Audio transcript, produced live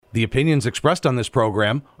The opinions expressed on this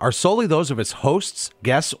program are solely those of its hosts,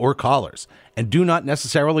 guests, or callers, and do not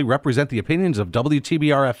necessarily represent the opinions of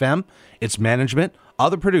WTBR-FM, its management,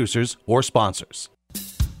 other producers, or sponsors.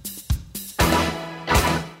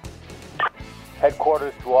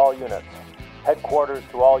 Headquarters to all units. Headquarters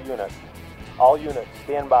to all units. All units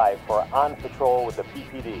stand by for On Patrol with the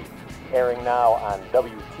PPD, airing now on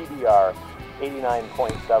WTBR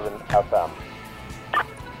 89.7 FM.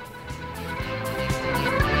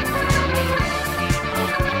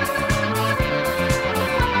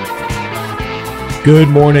 Good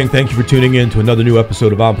morning. Thank you for tuning in to another new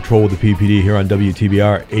episode of On Patrol with the PPD here on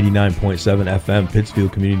WTBR 89.7 FM,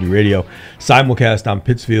 Pittsfield Community Radio, simulcast on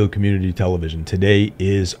Pittsfield Community Television. Today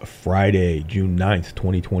is Friday, June 9th,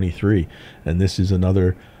 2023, and this is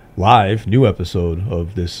another live new episode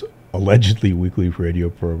of this allegedly weekly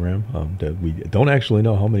radio program that we don't actually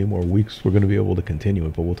know how many more weeks we're going to be able to continue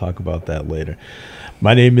it, but we'll talk about that later.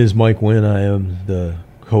 My name is Mike Wynn. I am the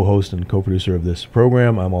co-host and co-producer of this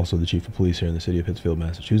program. I'm also the chief of police here in the city of Pittsfield,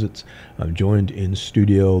 Massachusetts. I'm joined in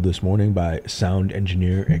studio this morning by sound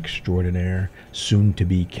engineer extraordinaire, soon to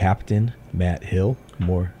be captain, Matt Hill.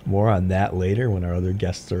 More on that later when our other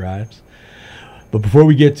guests arrives. But before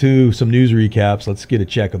we get to some news recaps, let's get a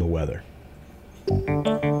check of the weather.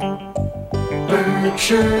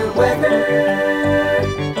 Berkshire weather.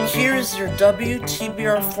 Here's your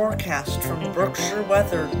WTBR forecast from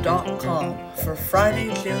BerkshireWeather.com for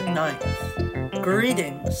Friday, June 9th.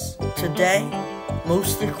 Greetings. Today,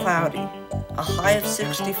 mostly cloudy. A high of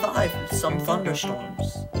 65 with some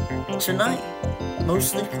thunderstorms. Tonight,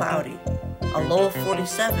 mostly cloudy. A low of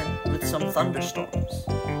 47 with some thunderstorms.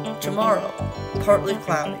 Tomorrow, partly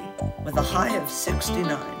cloudy with a high of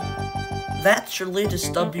 69. That's your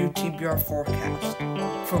latest WTBR forecast.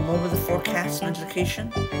 For more of the forecast and education,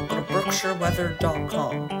 go to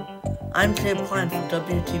BerkshireWeather.com. I'm Caleb Klein from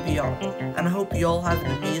WTBR, and I hope you all have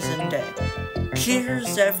an amazing day.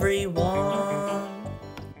 Cheers, everyone!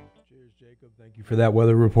 Cheers, Jacob. Thank you for that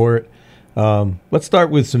weather report. Let's start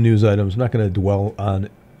with some news items. I'm not going to dwell on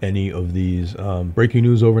any of these. Breaking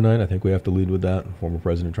news overnight, I think we have to lead with that. Former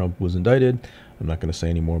President Trump was indicted. I'm not going to say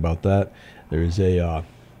any more about that. There is a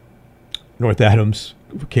North Adams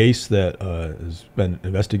case that has been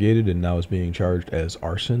investigated and now is being charged as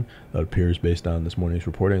arson. That appears based on this morning's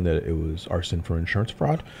reporting that it was arson for insurance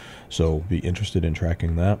fraud. So be interested in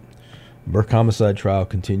tracking that. Burke homicide trial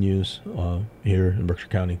continues here in Berkshire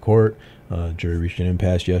County Court. Jury reached an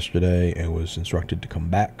impasse yesterday and was instructed to come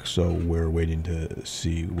back. So we're waiting to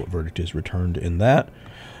see what verdict is returned in that.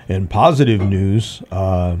 And positive news,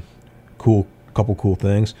 couple cool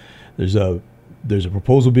things. There's a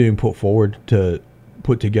proposal being put forward to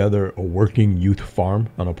put together a working youth farm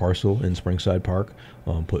on a parcel in Springside Park,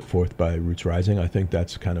 put forth by Roots Rising. I think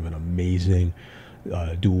that's kind of an amazing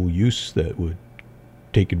dual use that would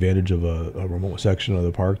take advantage of a remote section of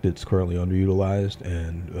the park that's currently underutilized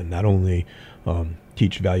and not only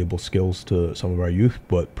teach valuable skills to some of our youth,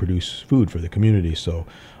 but produce food for the community. So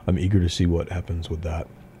I'm eager to see what happens with that.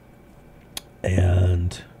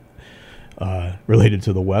 And related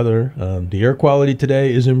to the weather, the air quality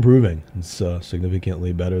today is improving. It's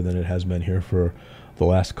significantly better than it has been here for the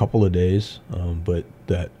last couple of days, but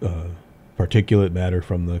that particulate matter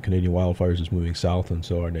from the Canadian wildfires is moving south, and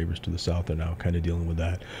so our neighbors to the south are now kind of dealing with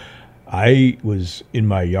that. I was in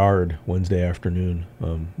my yard Wednesday afternoon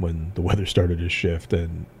when the weather started to shift,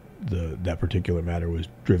 and that particulate matter was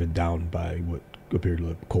driven down by what appeared to be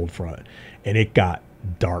a cold front, and it got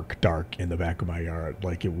dark in the back of my yard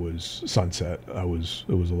like it was sunset. It was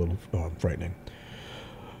a little frightening.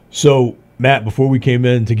 So Matt, before we came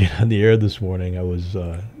in to get on the air this morning, I was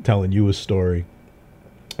telling you a story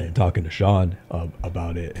and talking to Sean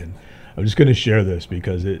about it, and I'm just going to share this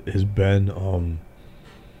because it has been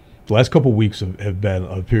the last couple of weeks have been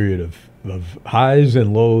a period of highs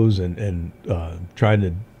and lows and trying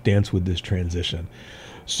to dance with this transition.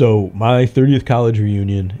 So my 30th college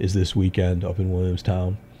reunion is this weekend up in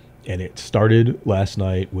Williamstown, and it started last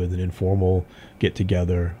night with an informal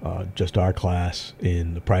get-together, just our class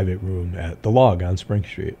in the private room at the Log on Spring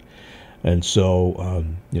Street. And so,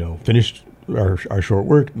 finished my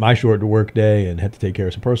short work day and had to take care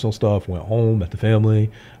of some personal stuff, went home, met the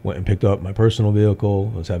family, went and picked up my personal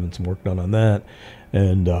vehicle. I was having some work done on that,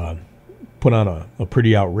 and put on a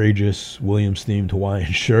pretty outrageous Williams-themed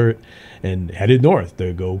Hawaiian shirt and headed north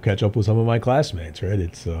to go catch up with some of my classmates, right?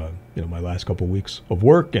 It's, my last couple of weeks of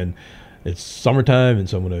work, and it's summertime, and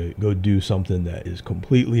so I'm going to go do something that is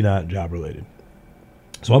completely not job-related.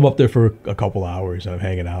 So I'm up there for a couple hours, and I'm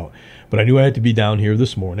hanging out. But I knew I had to be down here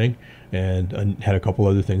this morning and had a couple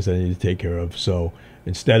other things that I needed to take care of. So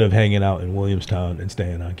instead of hanging out in Williamstown and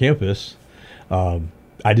staying on campus,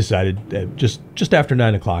 I decided that just after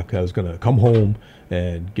 9 o'clock, I was going to come home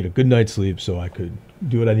and get a good night's sleep so I could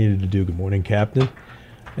do what I needed to do. Good morning, Captain.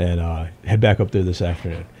 And head back up there this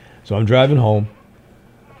afternoon. So I'm driving home.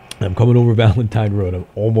 I'm coming over Valentine Road. I'm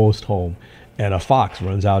almost home. And a fox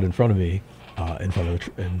runs out in front of me, in front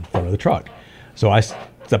of the truck. So I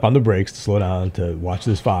step on the brakes to slow down to watch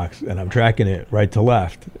this fox, and I'm tracking it right to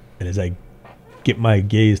left. And as I get my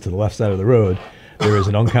gaze to the left side of the road, there is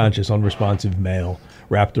an unconscious, unresponsive male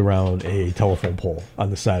wrapped around a telephone pole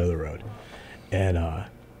on the side of the road. And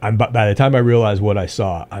by the time I realize what I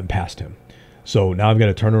saw, I'm past him. So now I'm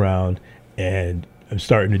going to turn around, and I'm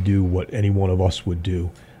starting to do what any one of us would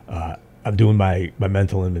do. I'm doing my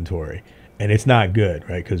mental inventory. And it's not good,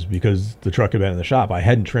 right? Because the truck had been in the shop, I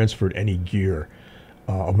hadn't transferred any gear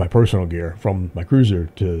of my personal gear from my cruiser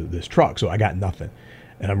to this truck. So I got nothing.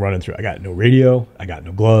 And I'm running through. I got no radio. I got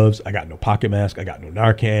no gloves. I got no pocket mask. I got no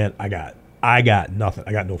Narcan. I got nothing.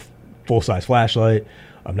 I got no full-size flashlight.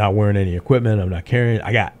 I'm not wearing any equipment. I'm not carrying.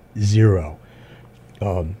 I got zero.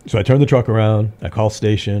 So I turn the truck around. I call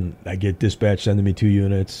station. I get dispatch sending me 2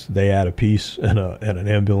 units. They add a piece and an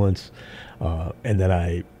ambulance. And then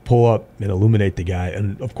I pull up and illuminate the guy.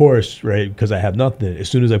 And of course, right, because I have nothing, as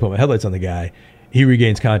soon as I put my headlights on the guy, he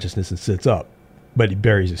regains consciousness and sits up, but he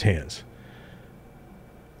buries his hands.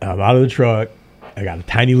 I'm out of the truck. I got a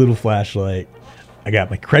tiny little flashlight. I got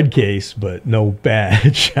my cred case, but no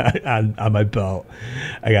badge on my belt.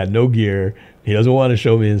 I got no gear. He doesn't want to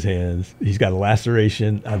show me his hands. He's got a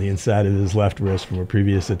laceration on the inside of his left wrist from a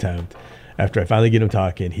previous attempt. After I finally get him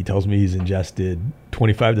talking, he tells me he's ingested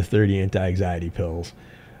 25 to 30 anti-anxiety pills.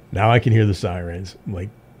 Now I can hear the sirens. I'm like,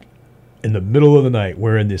 in the middle of the night,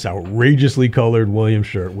 wearing this outrageously colored Williams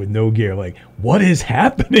shirt with no gear. Like, what is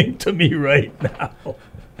happening to me right now?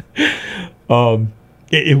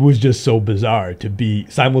 It was just so bizarre to be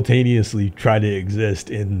simultaneously try to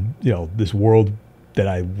exist in, this world that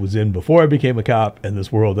I was in before I became a cop and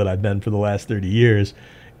this world that I've been for the last 30 years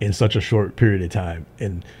in such a short period of time.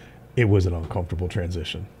 And it was an uncomfortable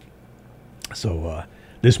transition. So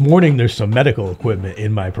this morning, there's some medical equipment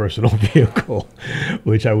in my personal vehicle,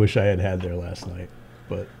 which I wish I had there last night.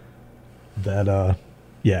 But that,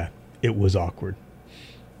 it was awkward.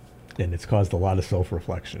 And it's caused a lot of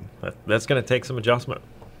self-reflection. That's going to take some adjustment.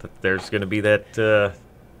 There's going to be that you're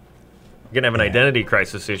going to have an identity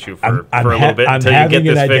crisis issue for a little bit until you get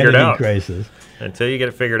this figured out. Crisis. Until you get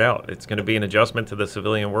it figured out. It's going to be an adjustment to the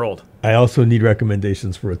civilian world. I also need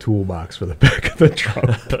recommendations for a toolbox for the back of the truck.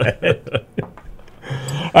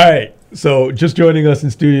 All right. So just joining us in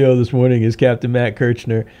studio this morning is Captain Matt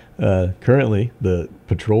Kirchner, currently the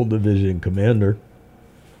Patrol Division Commander.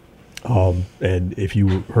 And if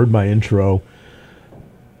you heard my intro,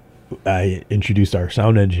 I introduced our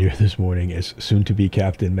sound engineer this morning as soon-to-be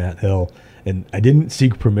Captain Matt Hill. And I didn't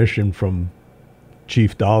seek permission from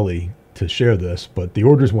Chief Dolly to share this, but the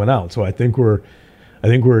orders went out. So I think we're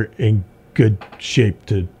in good shape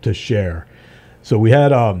to share. So we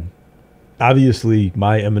had, obviously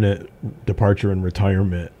my imminent departure and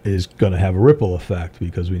retirement is going to have a ripple effect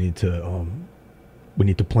because we need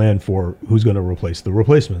to plan for who's going to replace the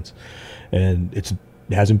replacements. And it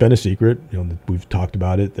hasn't been a secret. We've talked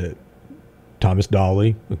about it that Thomas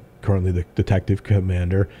Dolly, currently the detective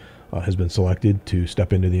commander, has been selected to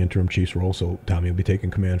step into the interim chief's role. So Tommy will be taking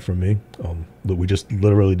command from me. We just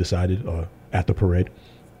literally decided at the parade.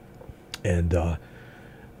 And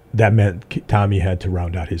that meant Tommy had to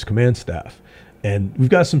round out his command staff. And we've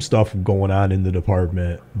got some stuff going on in the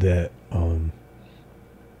department that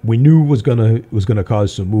we knew was gonna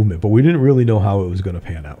cause some movement, but we didn't really know how it was gonna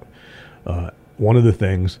pan out. One of the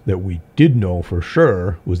things that we did know for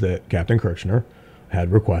sure was that Captain Kirchner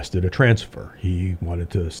had requested a transfer. He wanted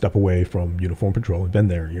to step away from uniform patrol. He'd been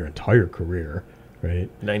there your entire career, right?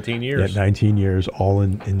 19 years. Yeah, 19 years, all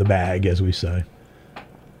in the bag, as we say.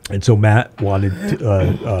 And so Matt wanted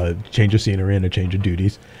to change of scenery and a change of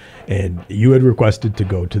duties. And you had requested to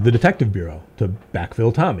go to the Detective Bureau to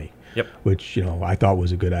backfill Tommy. Yep. Which, I thought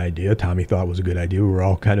was a good idea. Tommy thought was a good idea. We were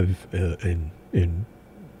all kind of in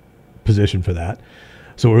position for that.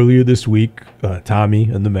 So earlier this week, Tommy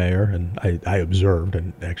and the mayor, and I observed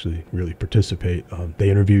and actually really participate, they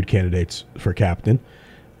interviewed candidates for captain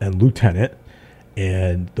and lieutenant.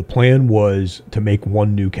 And the plan was to make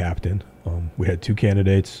one new captain. We had 2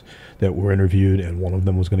 candidates that were interviewed, and one of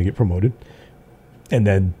them was going to get promoted. And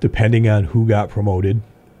then depending on who got promoted,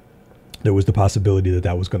 there was the possibility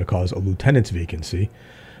that was going to cause a lieutenant's vacancy.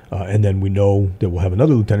 And then we know that we'll have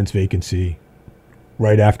another lieutenant's vacancy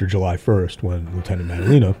right after July 1st when Lieutenant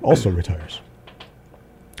Madalena also retires.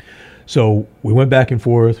 So we went back and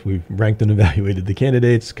forth. We ranked and evaluated the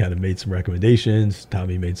candidates, kind of made some recommendations.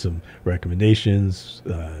 Tommy made some recommendations.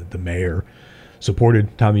 The mayor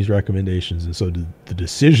supported Tommy's recommendations. And so the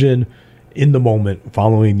decision in the moment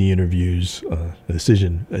following the interviews, the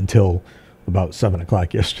decision until about 7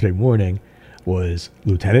 o'clock yesterday morning was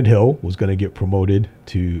Lieutenant Hill was going to get promoted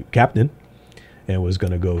to captain and was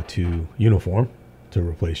going to go to uniform to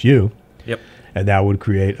replace you. Yep. And that would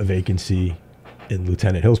create a vacancy in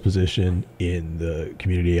Lieutenant Hill's position in the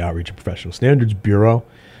Community Outreach and Professional Standards Bureau.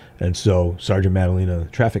 And so Sergeant Madalena,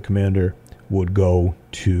 traffic commander, would go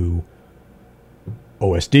to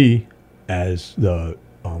OSD as the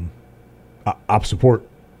ops support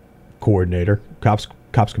coordinator, cops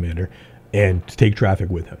commander, and to take traffic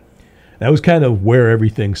with him. That was kind of where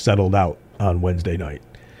everything settled out on Wednesday night.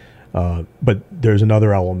 But there's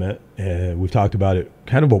another element, and we've talked about it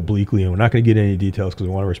kind of obliquely, and we're not going to get any details because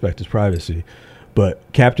we want to respect his privacy. But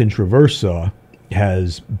Captain Traversa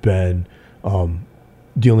has been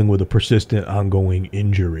dealing with a persistent, ongoing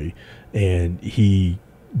injury, and he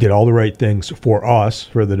did all the right things for us,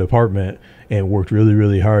 for the department, and worked really,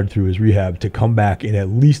 really hard through his rehab to come back in at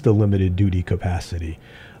least a limited duty capacity.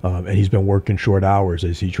 And he's been working short hours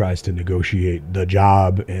as he tries to negotiate the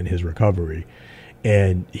job and his recovery.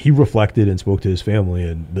 And he reflected and spoke to his family,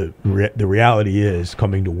 and the reality is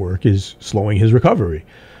coming to work is slowing his recovery.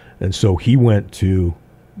 And so he went to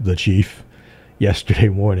the chief yesterday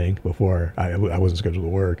morning before I wasn't scheduled to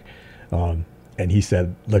work. And he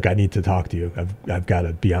said, look, I need to talk to you. I've got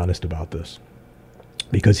to be honest about this.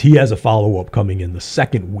 Because he has a follow-up coming in the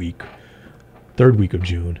third week of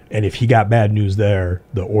June. And if he got bad news there,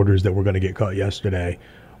 the orders that were going to get cut yesterday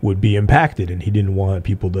would be impacted. And he didn't want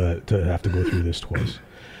people to have to go through this twice.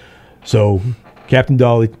 So Captain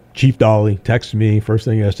Dolly, Chief Dolly, texted me first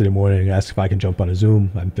thing yesterday morning, asked if I can jump on a Zoom.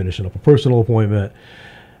 I'm finishing up a personal appointment.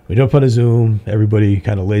 We jump on a Zoom. Everybody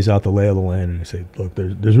kind of lays out the lay of the land, and I say, look,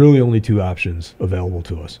 there's really only two options available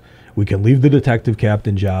to us. We can leave the detective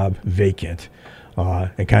captain job vacant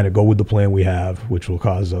and kind of go with the plan we have, which will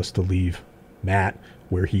cause us to leave Matt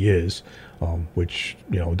where he is, which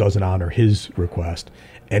doesn't honor his request.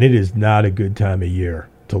 And it is not a good time of year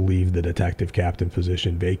to leave the detective captain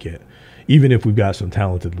position vacant, even if we've got some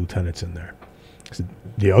talented lieutenants in there. So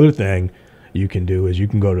the other thing you can do is you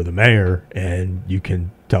can go to the mayor and you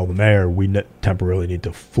can tell the mayor we temporarily need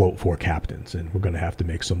to float 4 captains, and we're going to have to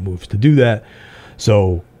make some moves to do that.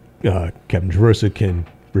 So Captain Traversa can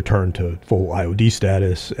return to full IOD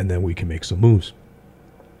status, and then we can make some moves.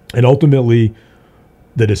 And ultimately,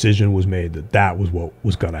 the decision was made that was what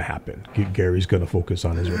was going to happen. Gary's going to focus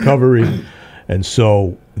on his recovery. And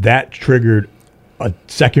so that triggered a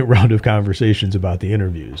second round of conversations about the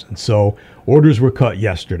interviews. And so orders were cut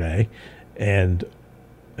yesterday, and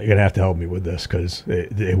you're going to have to help me with this because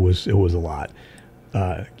it was a lot.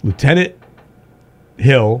 Lieutenant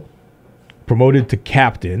Hill, promoted to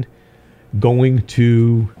captain, going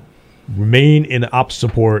to remain in ops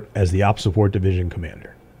support as the ops support division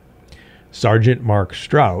commander. Sergeant Mark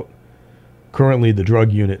Strout, currently the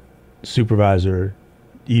drug unit supervisor,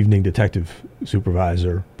 evening detective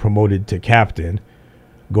supervisor, promoted to captain,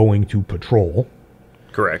 going to patrol.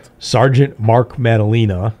 Correct. Sergeant Mark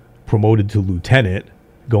Madalena, promoted to lieutenant,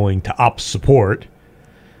 going to ops support.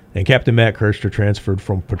 And Captain Matt Kirchner transferred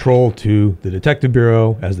from patrol to the Detective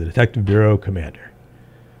Bureau as the Detective Bureau commander.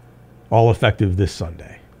 All effective this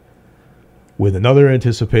Sunday, with another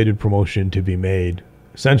anticipated promotion to be made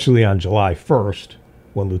essentially on July 1st,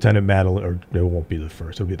 when Lieutenant Madalena, or it won't be the 1st,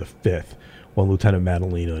 it'll be the 5th, when Lieutenant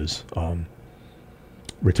Madalena's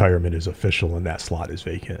retirement is official and that slot is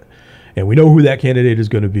vacant. And we know who that candidate is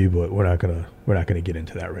going to be, but we're not gonna get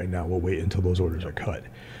into that right now. We'll wait until those orders are cut.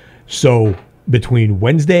 So between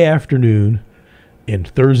Wednesday afternoon and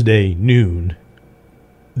Thursday noon,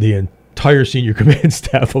 the entire senior command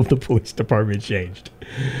staff of the police department changed.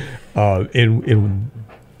 In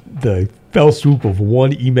the fell swoop of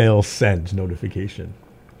one email send notification.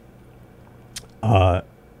 I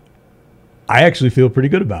actually feel pretty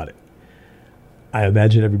good about it. I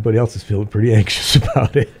imagine everybody else is feeling pretty anxious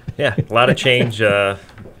about it. Yeah, a lot of change.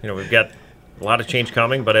 We've got a lot of change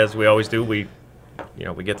coming, but as we always do, we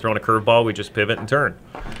get thrown a curveball, we just pivot and turn.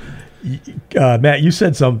 Matt, you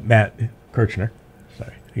said Matt Kirchner.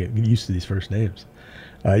 Sorry, I get used to these first names.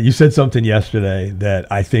 You said something yesterday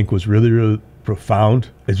that I think was really, really profound.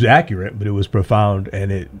 It's accurate, but it was profound,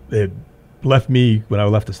 and it left me, when I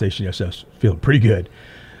left the station yesterday, feeling pretty good.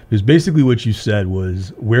 Because basically what you said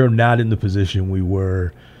was, we're not in the position we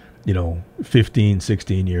were 15,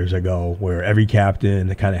 16 years ago, where every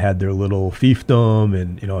captain kind of had their little fiefdom,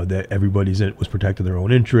 and that everybody's was protecting their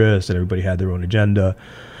own interests, and everybody had their own agenda.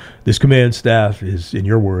 This command staff is, in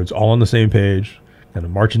your words, all on the same page, kind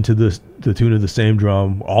of marching to the tune of the same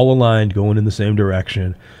drum, all aligned, going in the same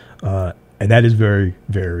direction, and that is very,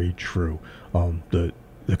 very true.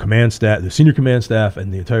 The command staff, the senior command staff,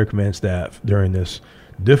 and the entire command staff during this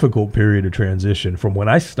difficult period of transition, from when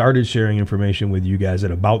I started sharing information with you guys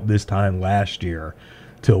at about this time last year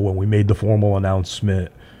till when we made the formal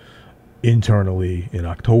announcement internally in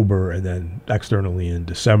October and then externally in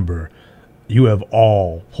December, you have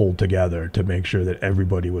all pulled together to make sure that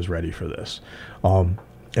everybody was ready for this. And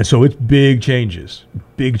so it's big changes,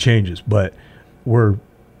 but we're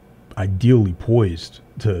ideally poised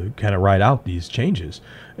to kind of ride out these changes.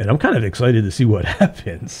 And I'm kind of excited to see what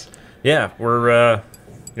happens. Yeah, we're,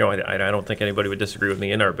 I don't think anybody would disagree with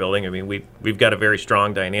me in our building. I mean, we've got a very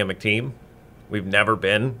strong, dynamic team. We've never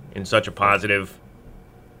been in such a positive,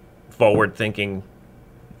 forward-thinking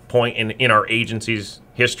point in our agency's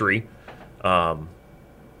history.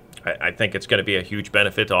 I think it's going to be a huge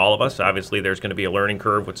benefit to all of us. Obviously, there's going to be a learning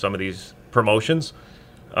curve with some of these promotions,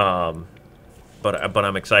 but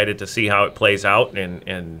I'm excited to see how it plays out.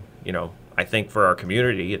 And I think for our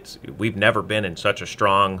community, we've never been in such a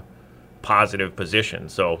strong, positive position.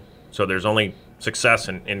 So there's only success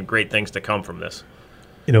and great things to come from this.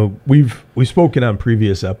 We've spoken on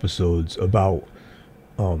previous episodes about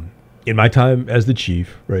in my time as the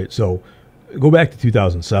chief, right? So go back to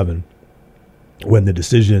 2007. When the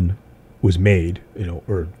decision was made,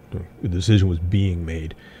 or the decision was being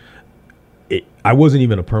made, I wasn't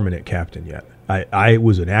even a permanent captain yet. I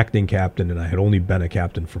was an acting captain, and I had only been a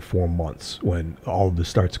captain for 4 months when all of this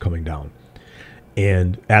starts coming down.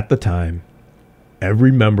 And at the time,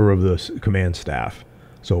 every member of the command staff,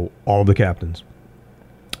 so all of the captains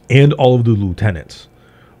and all of the lieutenants,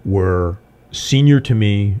 were senior to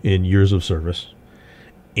me in years of service,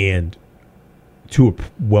 and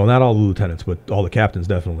not all the lieutenants, but all the captains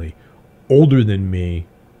definitely, older than me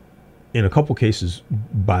in a couple cases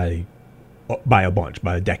by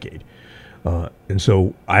a decade. And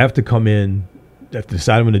so I have to come in, I have to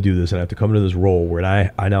decide I'm going to do this, and I have to come into this role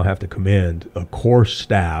where I now have to command a core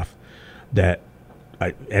staff and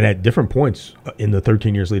at different points in the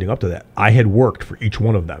 13 years leading up to that, I had worked for each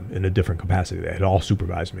one of them in a different capacity. They had all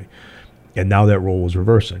supervised me. And now that role was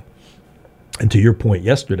reversing. And to your point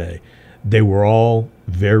yesterday, they were all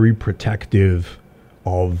very protective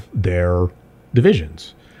of their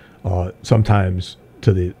divisions. Sometimes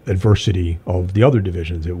to the adversity of the other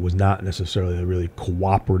divisions, it was not necessarily a really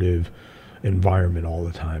cooperative environment all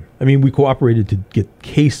the time. I mean, we cooperated to get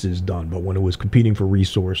cases done, but when it was competing for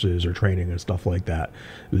resources or training and stuff like that,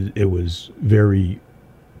 it was very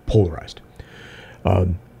polarized.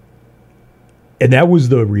 And that was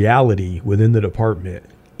the reality within the department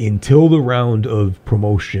until the round of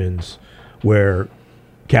promotions where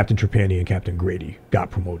Captain Trapani and Captain Grady got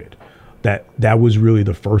promoted. That was really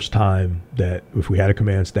the first time that if we had a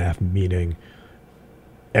command staff meeting,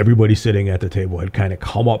 everybody sitting at the table had kind of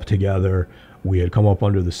come up together. We had come up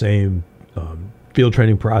under the same field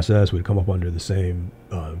training process. We had come up under the same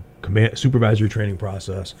command supervisory training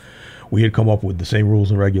process. We had come up with the same rules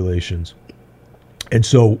and regulations. And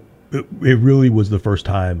so it really was the first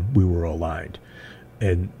time we were aligned.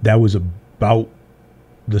 And that was about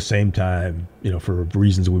the same time, for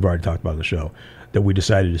reasons we've already talked about in the show, that we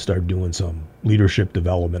decided to start doing some leadership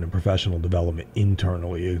development and professional development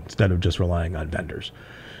internally instead of just relying on vendors.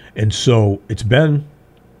 And so it's been,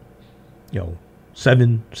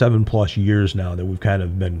 7+ years now that we've kind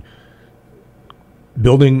of been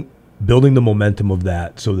building the momentum of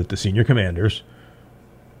that so that the senior commanders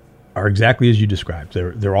are exactly as you described.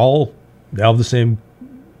 They all have the same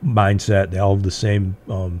mindset. They all have the same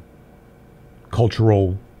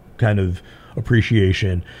cultural kind of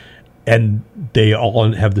appreciation, and they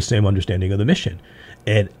all have the same understanding of the mission.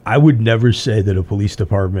 And I would never say that a police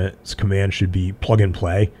department's command should be plug and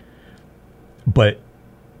play, but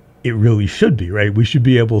it really should be, right? We should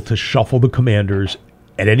be able to shuffle the commanders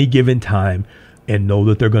at any given time and know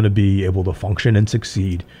that they're going to be able to function and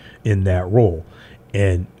succeed in that role.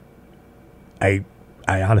 And I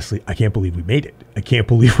honestly, I can't believe we made it. I can't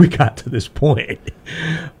believe we got to this point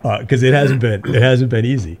because it hasn't been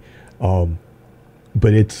easy.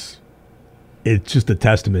 But it's just a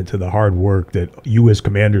testament to the hard work that you as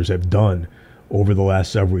commanders have done over the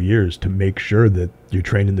last several years to make sure that you're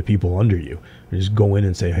training the people under you. You just go in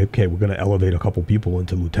and say, hey, okay, we're going to elevate a couple people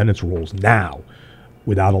into lieutenant's roles now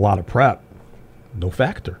without a lot of prep. No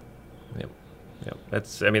factor. Yep. Yeah,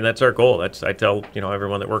 that's our goal. I tell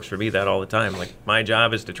everyone that works for me that all the time. Like, my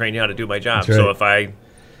job is to train you how to do my job. Right. So if I,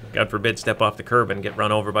 God forbid, step off the curb and get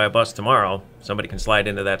run over by a bus tomorrow, somebody can slide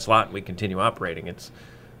into that slot and we continue operating. It's,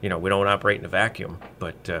 we don't operate in a vacuum,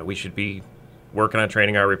 but we should be working on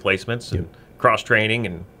training our replacements and cross training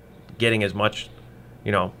and getting as much,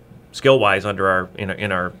 skill wise under our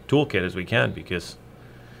in our toolkit as we can, because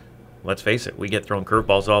let's face it, we get thrown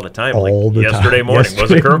curveballs all the time. Yesterday morning was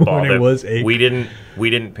a curveball. We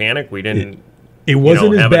didn't panic. We didn't. It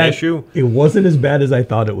wasn't as have bad. An issue. It wasn't as bad as I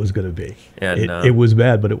thought it was going to be. And it was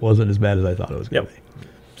bad, but it wasn't as bad as I thought it was going to be.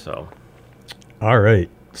 So, all right.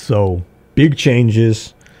 So, big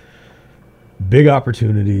changes, big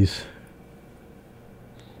opportunities.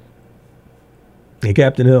 Hey,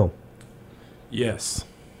 Captain Hill. Yes.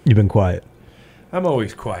 You've been quiet. I'm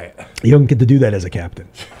always quiet. You don't get to do that as a captain.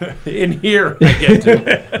 In here, I get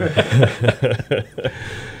to.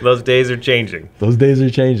 Those days are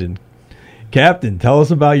changing. Captain, tell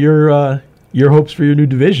us about your hopes for your new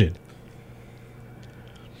division.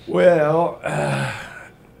 Well,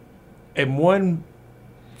 in one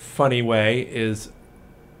funny way is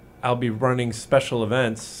I'll be running special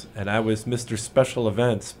events, and I was Mr. Special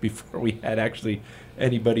Events before we had actually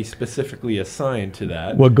anybody specifically assigned to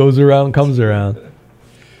that. What goes around comes around.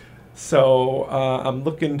 So I'm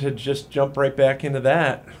looking to just jump right back into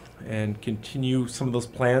that and continue some of those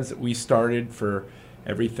plans that we started for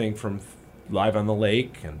everything from Live on the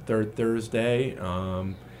Lake and Third Thursday.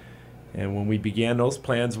 And when we began those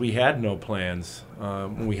plans, we had no plans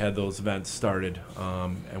when we had those events started.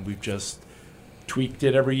 And we've just tweaked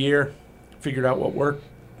it every year, figured out what worked,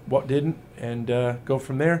 what didn't, and go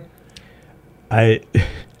from there.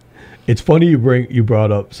 It's funny you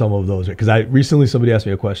brought up some of those, because recently somebody asked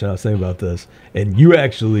me a question. I was thinking about this, and you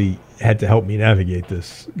actually had to help me navigate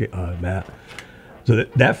this, Matt. So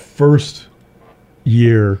that first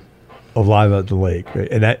year of Live at the Lake, right?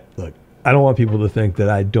 And look, I don't want people to think that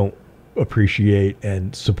I don't appreciate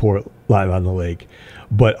and support Live on the Lake,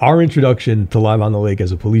 but our introduction to Live on the Lake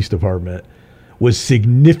as a police department was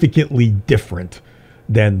significantly different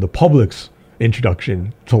than the public's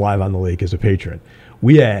introduction to Live on the Lake as a patron.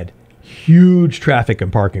 We had huge traffic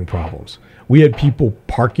and parking problems. We had people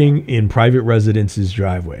parking in private residences'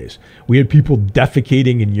 driveways. We had people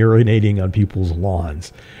defecating and urinating on people's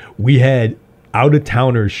lawns. We had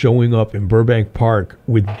out-of-towners showing up in Burbank Park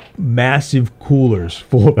with massive coolers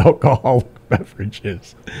full of alcoholic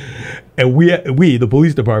beverages. And we, the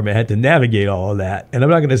police department, had to navigate all of that. And I'm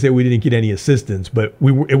not going to say we didn't get any assistance, but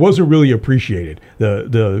it wasn't really appreciated.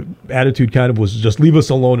 The attitude kind of was just leave us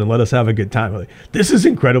alone and let us have a good time. Like, this is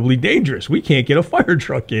incredibly dangerous. We can't get a fire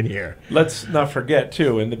truck in here. Let's not forget,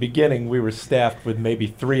 too, in the beginning, we were staffed with maybe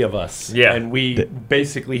 3 of us. Yeah. And we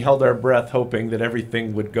basically held our breath hoping that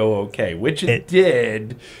everything would go okay, which it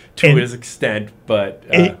did to his extent. But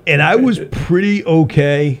and I was pretty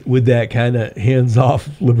okay with that kind of hands-off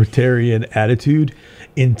libertarian attitude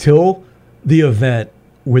until the event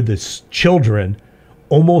where the children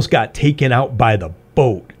almost got taken out by the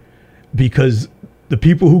boat, because the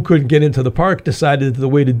people who couldn't get into the park decided that the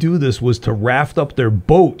way to do this was to raft up their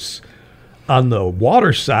boats on the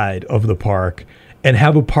water side of the park and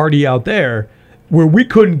have a party out there where we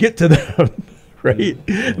couldn't get to them. Right?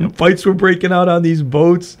 And fights were breaking out on these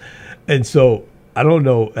boats. And so I don't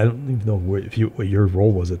even know what your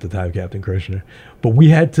role was at the time, Captain Kirchner, but we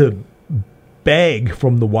had to beg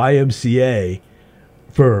from the YMCA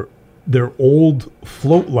for their old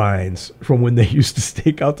float lines from when they used to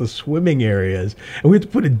stake out the swimming areas, and we had to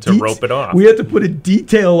put rope it off. We had to put a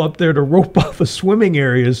detail up there to rope off the swimming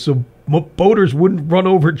areas so boaters wouldn't run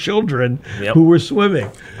over children who were swimming.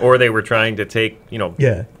 Or they were trying to take,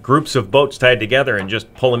 groups of boats tied together and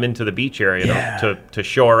just pull them into the beach area to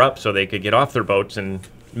shore up so they could get off their boats and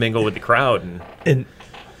mingle with the crowd. And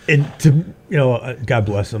to, God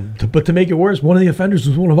bless them. But to make it worse, one of the offenders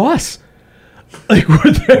was one of us. Like,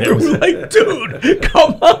 we're there. We're like, dude,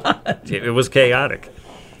 come on. It was chaotic.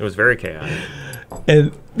 It was very chaotic.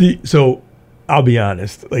 And so I'll be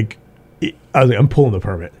honest. Like, I'm pulling the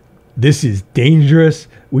permit. This is dangerous.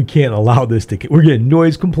 We can't allow this to. We're getting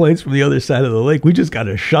noise complaints from the other side of the lake. We just got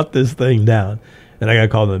to shut this thing down. And I got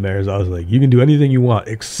called to the mayor's office. Like, you can do anything you want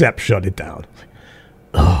except shut it down.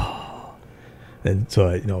 Oh. And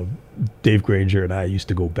so, Dave Granger and I used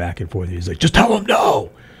to go back and forth. He's like, just tell them no.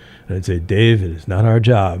 And I'd say, Dave, it is not our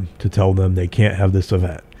job to tell them they can't have this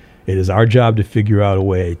event. It is our job to figure out a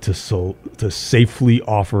way to safely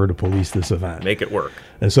offer to police this event. Make it work.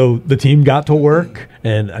 And so the team got to work,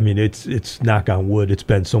 and I mean, it's knock on wood, it's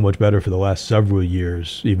been so much better for the last several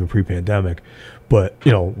years, even pre-pandemic. But,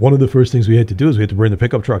 one of the first things we had to do is we had to bring the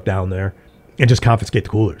pickup truck down there and just confiscate the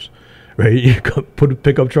coolers, right? You put a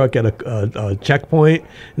pickup truck at a checkpoint.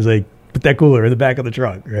 It's like, put that cooler in the back of the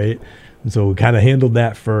truck, right? And so we kind of handled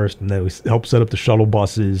that first, and then we helped set up the shuttle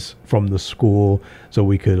buses from the school so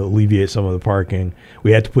we could alleviate some of the parking.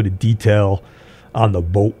 We had to put a detail on the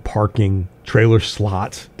boat parking trailer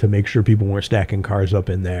slots to make sure people weren't stacking cars up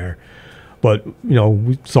in there. But,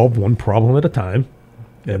 we solved one problem at a time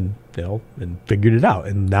and figured it out.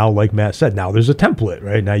 And now, like Matt said, now there's a template,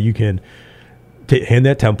 right? Now you can hand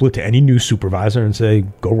that template to any new supervisor and say,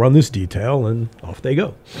 go run this detail, and off they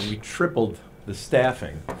go. And we tripled the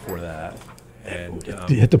staffing for that. And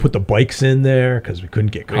you had to put the bikes in there because we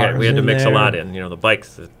couldn't get cars. We had to mix there. a lot in. The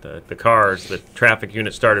bikes, the cars, the traffic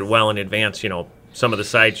unit started well in advance. Some of the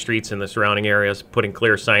side streets in the surrounding areas, putting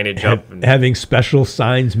clear signage up. And having special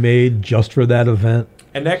signs made just for that event.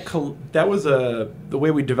 And that was the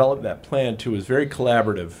way we developed that plan, too, was very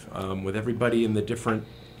collaborative with everybody in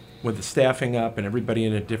with the staffing up and everybody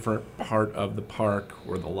in a different part of the park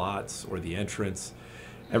or the lots or the entrance.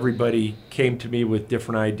 Everybody came to me with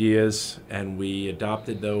different ideas, and we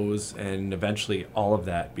adopted those, and eventually all of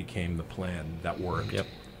that became the plan that worked. Yep.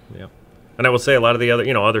 And I will say a lot of the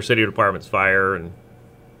other city departments, fire and,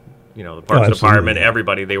 the parks department,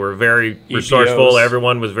 everybody, they were very resourceful.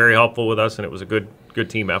 Everyone was very helpful with us, and it was a good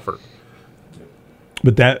team effort.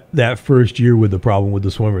 But that first year with the problem with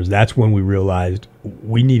the swimmers, that's when we realized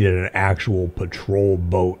we needed an actual patrol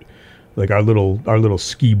boat. Like our little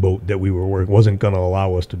ski boat that we were working wasn't going to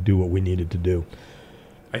allow us to do what we needed to do.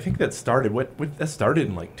 I think that started that started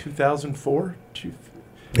in like 2004.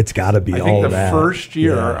 It's got to be all that. I think the first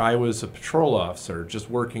year I was a patrol officer, just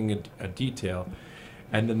working a detail,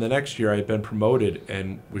 and then the next year I had been promoted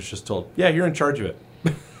and was just told, "Yeah, you're in charge of it."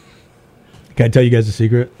 Can I tell you guys a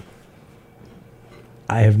secret?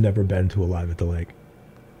 I have never been to a Live at the Lake.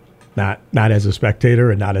 Not as a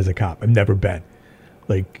spectator and not as a cop. I've never been.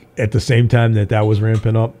 Like, at the same time that was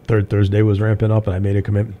ramping up, Third Thursday was ramping up, and I made a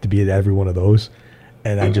commitment to be at every one of those.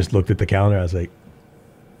 And I just looked at the calendar. I was like,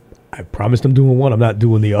 I promised I'm doing one. I'm not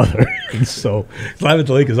doing the other. And so Live at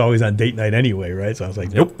the Lake is always on date night anyway, right? So I was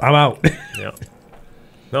like, nope, I'm out. Yeah.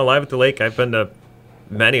 No, Live at the Lake, I've been to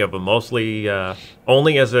many of them, mostly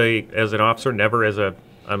only as an officer, never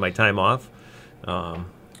on my time off.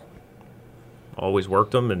 Always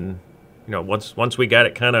worked them, and once we got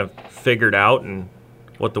it kind of figured out and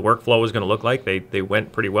what the workflow was going to look like, they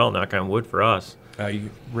went pretty well, knock on wood, for us. I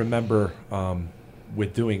remember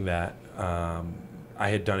with doing that, I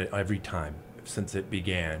had done it every time since it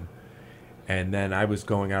began, and then I was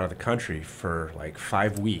going out of the country for like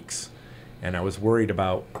 5 weeks, and I was worried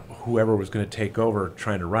about whoever was going to take over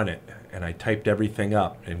trying to run it, and I typed everything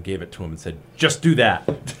up and gave it to him and said, just do that.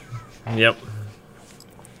 Yep.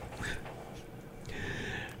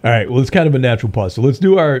 All right, well, it's kind of a natural pause. So let's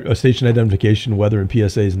do our station identification, weather, and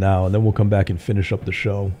PSAs now, and then we'll come back and finish up the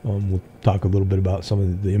show. We'll talk a little bit about some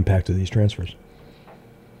of the impact of these transfers.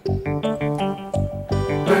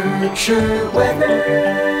 Berkshire weather.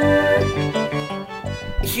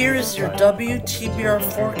 Here is your WTBR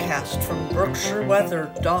forecast from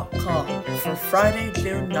BerkshireWeather.com for Friday,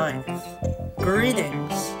 June 9th.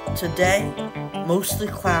 Greetings. Today, mostly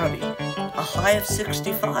cloudy. A high of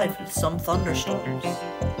 65 with some thunderstorms.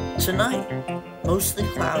 Tonight, mostly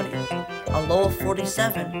cloudy. A low of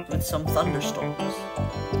 47 with some thunderstorms.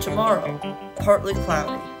 Tomorrow, partly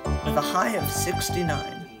cloudy with a high of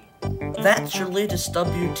 69. That's your latest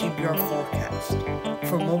WTBR forecast.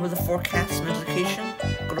 For more of the forecast and education,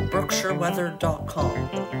 go to BerkshireWeather.com.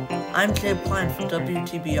 I'm Caleb Klein from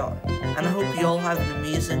WTBR, and I hope you all have an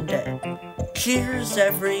amazing day. Cheers,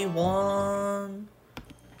 everyone!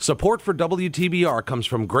 Support for WTBR comes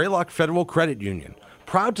from Greylock Federal Credit Union,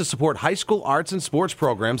 proud to support high school arts and sports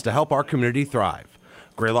programs to help our community thrive.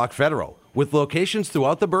 Greylock Federal, with locations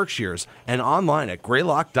throughout the Berkshires and online at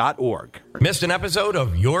greylock.org. Missed an episode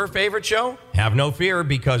of your favorite show? Have no fear,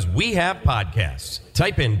 because we have podcasts.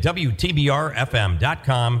 Type in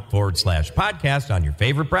WTBRFM.com/podcast on your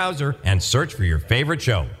favorite browser and search for your favorite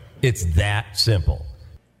show. It's that simple.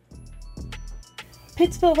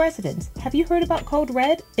 Pittsville residents, have you heard about Code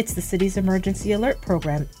Red? It's the city's emergency alert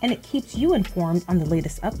program, and it keeps you informed on the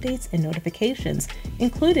latest updates and notifications,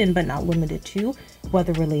 including but not limited to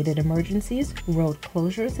weather-related emergencies, road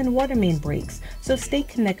closures, and water main breaks. So stay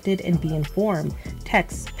connected and be informed.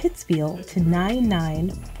 Text Pittsville to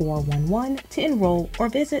 99411 to enroll, or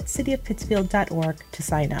visit cityofpittsfield.org to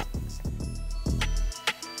sign up.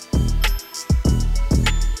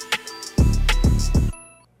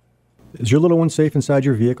 Is your little one safe inside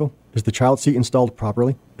your vehicle? Is the child seat installed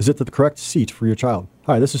properly? Is it the correct seat for your child?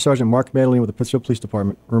 Hi, this is Sergeant Mark Madeleine with the Pittsfield Police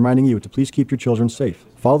Department, reminding you to please keep your children safe.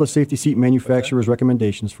 Follow the safety seat manufacturer's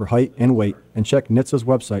recommendations for height and weight, and check NHTSA's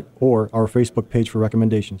website or our Facebook page for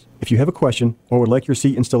recommendations. If you have a question or would like your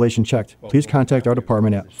seat installation checked, please contact our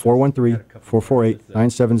department at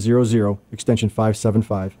 413-448-9700, extension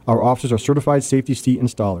 575. Our officers are certified safety seat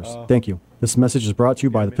installers. Thank you. This message is brought to you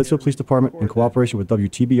by the Pittsfield Police Department in cooperation with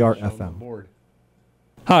WTBR-FM.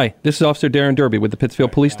 Hi, this is Officer Darren Derby with the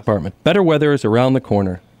Pittsfield Police Department. Better weather is around the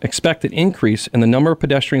corner. Expect an increase in the number of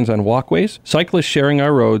pedestrians on walkways, cyclists sharing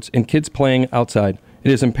our roads, and kids playing outside.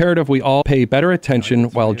 It is imperative we all pay better attention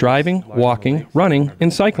while driving, walking, running,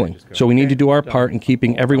 and cycling. So we need to do our part in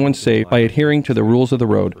keeping everyone safe by adhering to the rules of the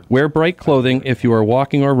road. Wear bright clothing if you are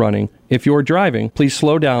walking or running. If you are driving, please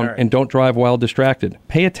slow down and don't drive while distracted.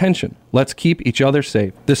 Pay attention. Let's keep each other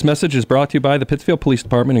safe. This message is brought to you by the Pittsfield Police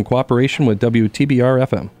Department in cooperation with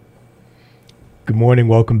WTBR-FM. Good morning.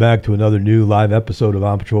 Welcome back to another new live episode of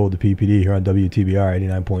On Patrol with the PPD here on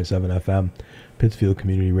WTBR 89.7 FM. Pittsfield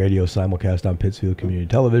Community Radio, simulcast on Pittsfield Community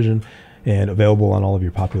Television, and available on all of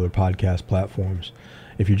your popular podcast platforms.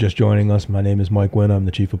 If you're just joining us, my name is Mike Wynn. I'm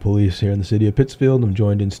the Chief of Police here in the city of Pittsfield. I'm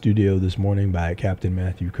joined in studio this morning by Captain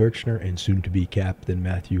Matthew Kirchner and soon-to-be Captain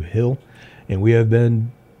Matthew Hill. And we have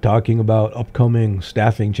been talking about upcoming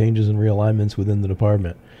staffing changes and realignments within the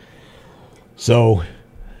department. So,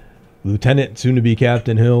 Lieutenant, soon-to-be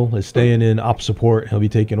Captain Hill, is staying in Op Support. He'll be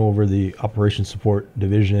taking over the Operations Support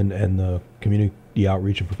Division and the Community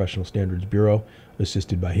Outreach and Professional Standards Bureau,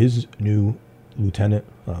 assisted by his new Lieutenant,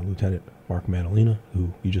 Lieutenant Mark Madalena,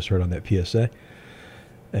 who you just heard on that PSA.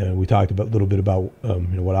 And we talked a little bit about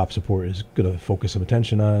what Op Support is going to focus some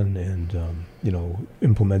attention on, and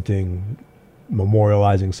implementing,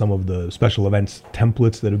 memorializing some of the special events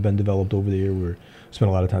templates that have been developed over the year. We spent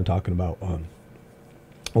a lot of time talking about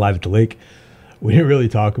Live at the Lake. We didn't really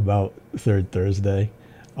talk about Third Thursday.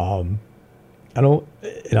 I don't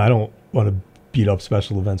want to beat up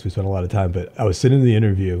special events. We spent a lot of time, but I was sitting in the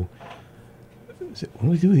interview. When did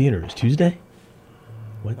we do the interviews? Tuesday?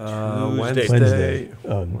 Wednesday.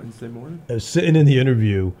 Wednesday morning. I was sitting in the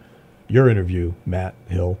interview, your interview, Matt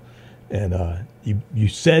Hill, and you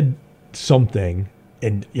said something,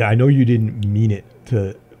 and I know you didn't mean it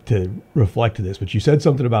to reflect to this, but you said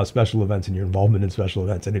something about special events and your involvement in special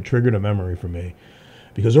events, and it triggered a memory for me,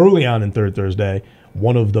 because early on in Third Thursday,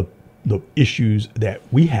 one of the issues that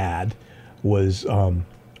we had was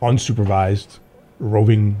unsupervised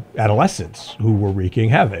roving adolescents who were wreaking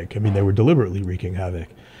havoc. I mean, they were deliberately wreaking havoc,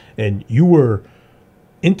 and you were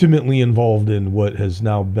intimately involved in what has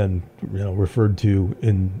now been referred to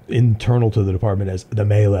internal to the department as the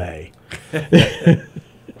melee.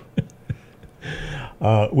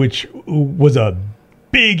 Which was a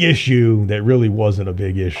big issue that really wasn't a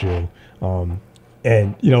big issue. And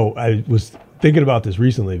I was thinking about this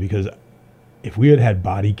recently, because if we had had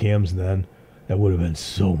body cams then, that would have been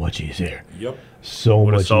so much easier. Yep. So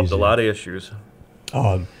would much have solved easier. a lot of issues.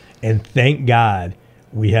 And thank God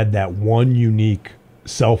we had that one unique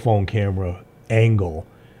cell phone camera angle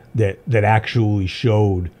that actually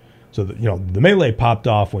showed. So that, the melee popped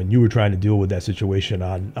off when you were trying to deal with that situation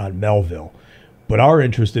on Melville. But our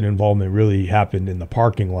interest and involvement really happened in the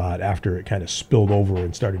parking lot after it kind of spilled over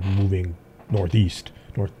and started moving northeast.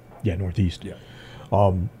 Northeast. Yeah.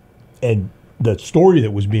 And the story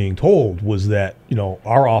that was being told was that,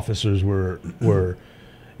 our officers were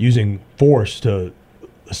using force to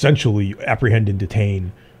essentially apprehend and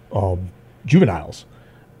detain juveniles.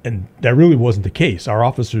 And that really wasn't the case. Our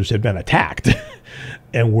officers had been attacked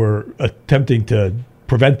and were attempting to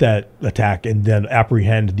prevent that attack and then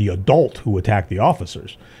apprehend the adult who attacked the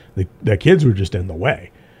officers. The kids were just in the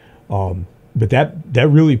way. But that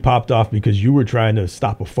really popped off because you were trying to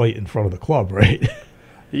stop a fight in front of the club, right?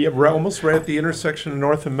 Yeah, we're almost right at the intersection of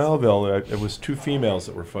North and Melville. It was two females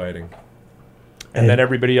that were fighting. And then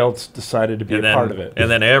everybody else decided to be a part of it. And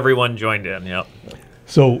then everyone joined in, yep.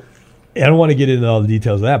 So I don't want to get into all the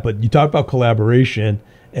details of that, but you talk about collaboration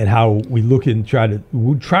and how we look and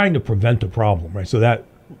we're trying to prevent a problem, right? So that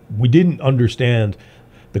we didn't understand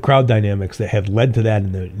the crowd dynamics that had led to that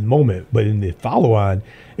in the moment, but in the follow-on,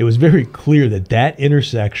 it was very clear that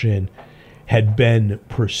intersection had been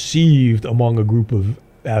perceived among a group of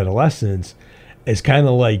adolescents as kind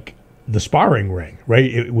of like the sparring ring, right?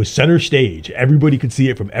 It was center stage. Everybody could see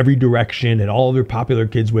it from every direction, and all of their popular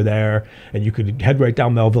kids were there, and you could head right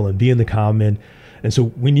down Melville and be in the Common. And so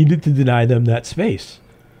we needed to deny them that space.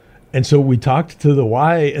 And so we talked to the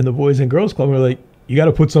Y and the Boys and Girls Club, and we're like, you got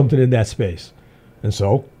to put something in that space. And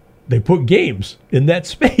so they put games in that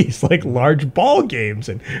space, like large ball games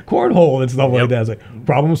and cornhole and stuff like that. It's like,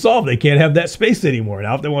 problem solved. They can't have that space anymore.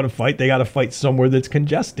 Now if they want to fight, they got to fight somewhere that's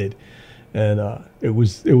congested. And it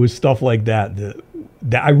was stuff like that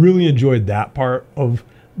that I really enjoyed. That part of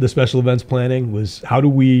the special events planning was, how do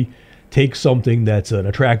we take something that's an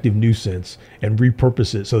attractive nuisance and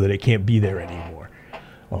repurpose it so that it can't be there anymore.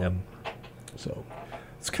 So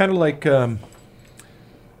it's kind of like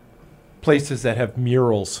places that have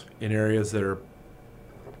murals in areas that are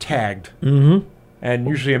tagged. Mm-hmm. And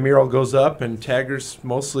usually a mural goes up, and taggers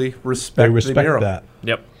mostly respect the mural. That.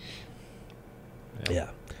 Yep. Yeah.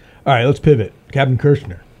 All right, let's pivot. Captain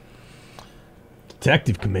Kirchner,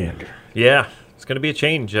 Detective Commander. Yeah, it's going to be a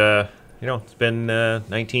change. It's been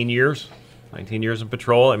 19 years in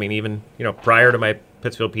patrol. I mean, even, prior to my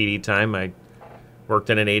Pittsfield PD time, I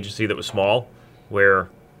worked in an agency that was small, where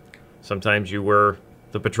sometimes you were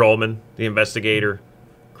the patrolman, the investigator,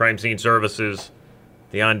 crime scene services,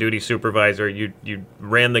 the on-duty supervisor. You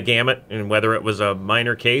ran the gamut, and whether it was a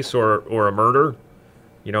minor case or a murder,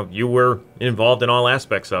 you were involved in all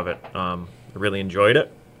aspects of it. I really enjoyed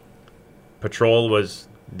it. Patrol was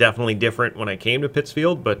definitely different when I came to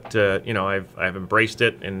Pittsfield, but I've embraced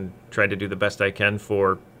it and tried to do the best I can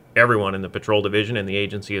for everyone in the patrol division and the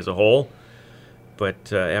agency as a whole.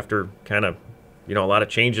 But after kind of a lot of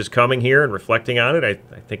changes coming here and reflecting on it, I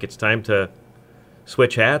think it's time to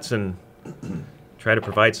switch hats and try to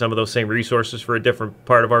provide some of those same resources for a different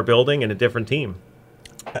part of our building and a different team.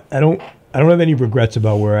 I don't have any regrets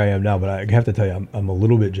about where I am now, but I have to tell you, I'm a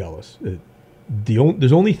little bit jealous.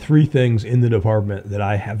 There's only 3 things in the department that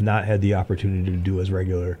I have not had the opportunity to do as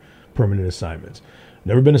regular permanent assignments.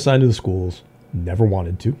 Never been assigned to the schools. Never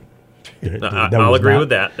wanted to. I'll agree with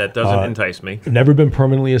that. That doesn't entice me. Never been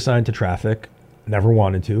permanently assigned to traffic. Never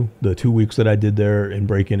wanted to. The 2 weeks that I did there in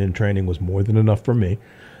break-in and training was more than enough for me.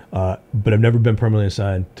 But I've never been permanently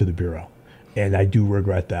assigned to the Bureau. And I do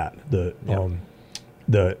regret that.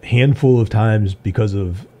 The handful of times, because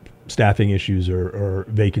of staffing issues or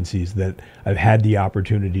vacancies, that I've had the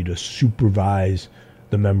opportunity to supervise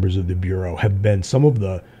the members of the Bureau have been some of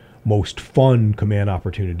the most fun command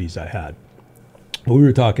opportunities I had. We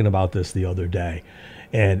were talking about this the other day,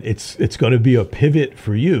 and it's going to be a pivot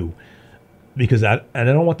for you, because I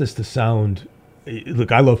don't want this to sound,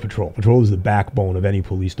 look, I love patrol. Patrol is the backbone of any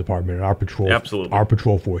police department, and our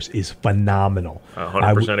patrol force is phenomenal.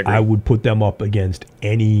 100% agree. I would put them up against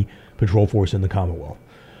any patrol force in the Commonwealth.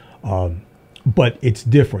 But it's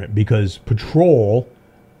different because patrol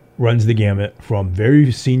runs the gamut from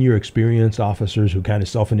very senior experienced officers who kind of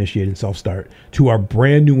self-initiate and self-start to our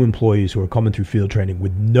brand new employees who are coming through field training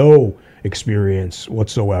with no experience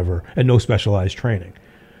whatsoever and no specialized training.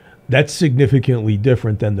 That's significantly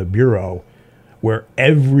different than the Bureau, where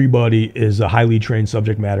everybody is a highly trained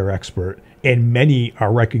subject matter expert, and many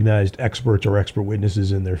are recognized experts or expert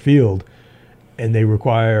witnesses in their field, and they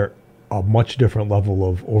require a much different level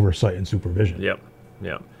of oversight and supervision.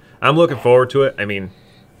 Yep. I'm looking forward to it. I mean,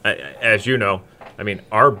 as you know,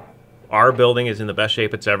 our building is in the best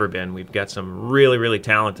shape it's ever been. We've got some really, really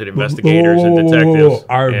talented investigators and detectives.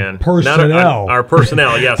 Our personnel. Our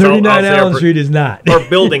personnel, yes. 39 Allen Street is not. Our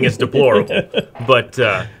building is deplorable. But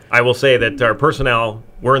I will say that our personnel,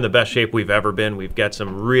 we're in the best shape we've ever been. We've got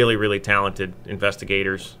some really, really talented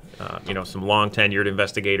investigators, some long-tenured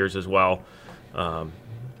investigators as well.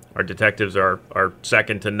 Our detectives are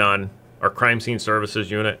second to none. Our crime scene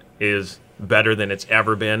services unit is better than it's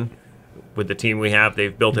ever been. With the team we have,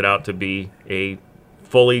 they've built it out to be a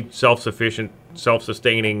fully self-sufficient,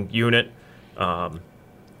 self-sustaining unit. I'm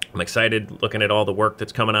excited looking at all the work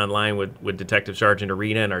that's coming online with Detective Sergeant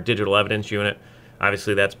Arena and our digital evidence unit.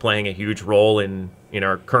 Obviously, that's playing a huge role in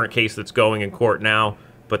our current case that's going in court now.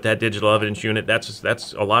 But that digital evidence unit,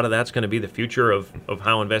 that's a lot of that's going to be the future of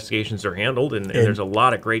how investigations are handled, and there's a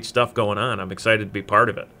lot of great stuff going on. I'm excited to be part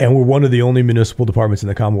of it. And we're one of the only municipal departments in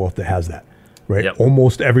the Commonwealth that has that, right? Yep.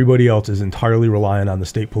 Almost everybody else is entirely reliant on the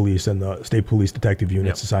state police and the state police detective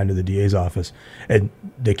units assigned to the DA's office, and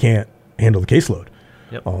they can't handle the caseload.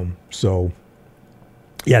 Yep. So,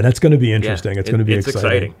 yeah, that's going to be interesting. It's going to be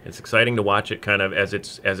exciting. It's exciting to watch it kind of as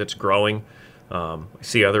it's growing. I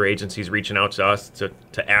see other agencies reaching out to us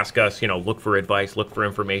to ask us, look for advice, look for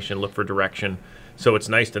information, look for direction. So it's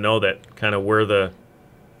nice to know that kind of we're the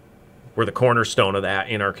cornerstone of that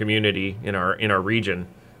in our community, in our region.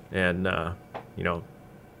 And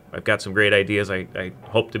I've got some great ideas I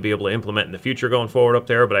hope to be able to implement in the future going forward up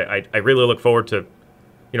there. But I really look forward to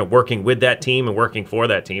working with that team and working for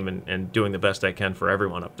that team and doing the best I can for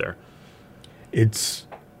everyone up there. It's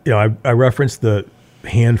I referenced the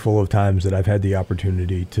handful of times that I've had the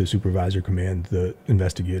opportunity to supervise or command the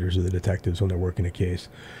investigators or the detectives when they're working a case.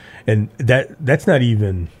 And that's not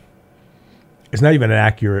even, it's not even an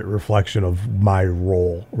accurate reflection of my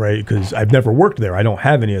role, right? Because I've never worked there. I don't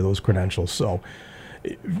have any of those credentials. So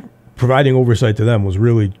providing oversight to them was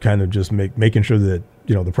really kind of just making sure that,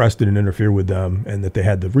 the press didn't interfere with them and that they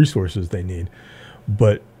had the resources they need.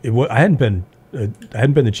 But I hadn't been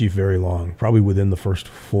the chief very long, probably within the first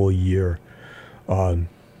full year.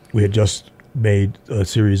 We had just made a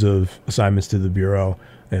series of assignments to the Bureau,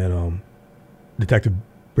 and Detective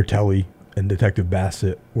Bertelli and Detective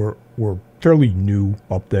Bassett were fairly new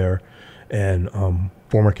up there. And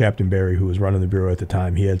former Captain Barry, who was running the Bureau at the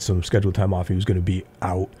time, he had some scheduled time off. He was going to be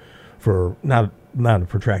out for not a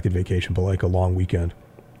protracted vacation, but like a long weekend.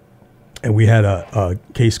 And we had a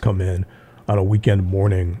case come in on a weekend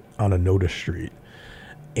morning on a notice street.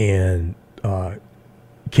 And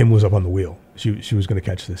Kim was up on the wheel. She was going to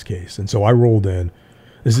catch this case. And so I rolled in.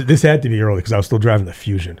 This had to be early because I was still driving the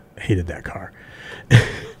Fusion. I hated that car.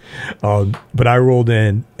 But I rolled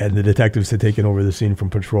in, and the detectives had taken over the scene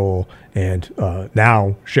from patrol. And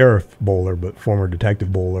now Sheriff Bowler, but former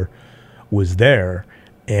Detective Bowler, was there.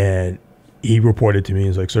 And he reported to me.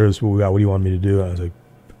 He's like, "Sir, this is what we got. What do you want me to do?" And I was like,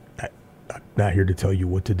 "I'm not here to tell you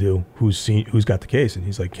what to do. Who's got the case?" And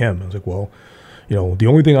he's like, "Kim." I was like, "Well, the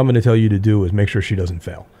only thing I'm going to tell you to do is make sure she doesn't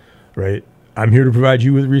fail, right? I'm here to provide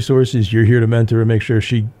you with resources. You're here to mentor and make sure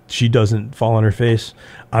she doesn't fall on her face.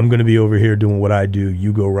 I'm going to be over here doing what I do.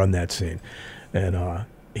 You go run that scene." And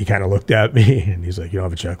he kind of looked at me and he's like, "You don't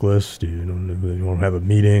have a checklist? You don't have a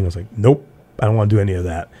meeting?" I was like, "Nope, I don't want to do any of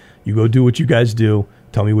that. You go do what you guys do.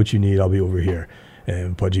 Tell me what you need. I'll be over here."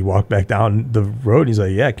 And Pudgy walked back down the road. And he's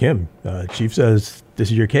like, "Yeah, Kim, Chief says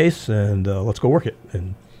this is your case, and let's go work it."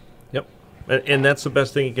 And yep, and that's the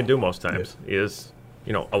best thing you can do most times is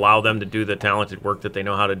allow them to do the talented work that they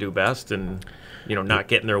know how to do best, and not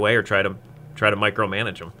get in their way or try to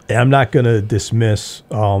micromanage them. And I'm not going to dismiss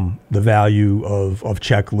the value of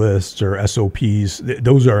checklists or SOPs.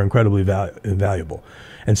 Those are incredibly valuable.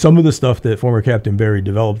 And some of the stuff that former Captain Barry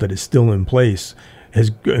developed that is still in place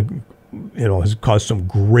has caused some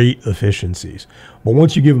great efficiencies. But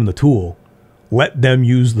once you give them the tool, let them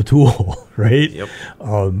use the tool, right? Yep.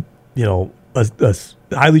 A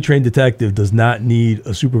highly trained detective does not need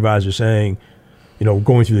a supervisor saying,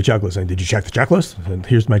 going through the checklist saying, "Did you check the checklist?" And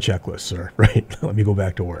here's my checklist, sir. Right? Let me go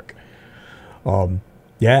back to work.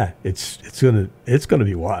 It's gonna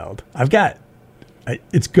be wild.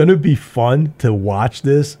 It's gonna be fun to watch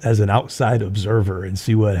this as an outside observer and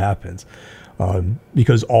see what happens,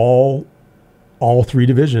 because all three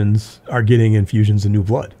divisions are getting infusions of new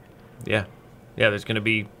blood. Yeah. There's going to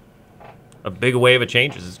be a big wave of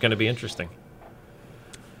changes. It's going to be interesting.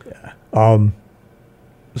 Yeah.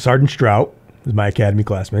 Sergeant Strout is my academy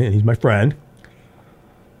classmate, and he's my friend.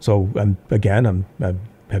 So I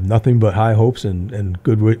have nothing but high hopes and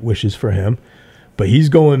good wishes for him. But he's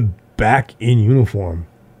going back in uniform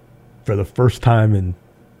for the first time in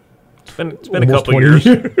it's been a couple years.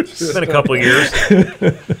 It's been a couple years.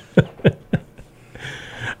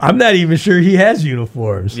 I'm not even sure he has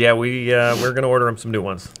uniforms. Yeah, we're going to order him some new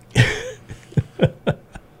ones.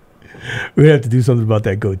 We have to do something about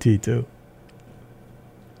that goatee too.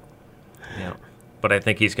 Yeah, but I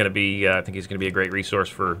think he's going to be. I think he's going to be a great resource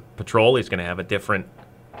for patrol. He's going to have a different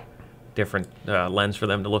lens for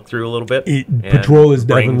them to look through a little bit. Patrol is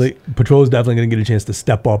definitely going to get a chance to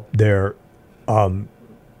step up their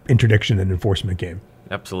interdiction and enforcement game.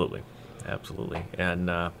 Absolutely. And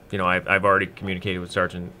I've already communicated with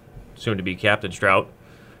Sergeant, soon to be Captain Strout.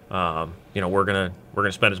 We're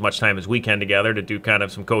gonna spend as much time as we can together to do kind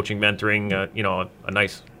of some coaching, mentoring. A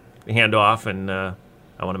nice handoff, and I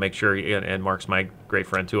want to make sure. And Mark's my great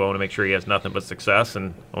friend too. I want to make sure he has nothing but success,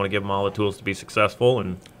 and I want to give him all the tools to be successful.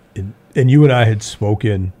 And you and I had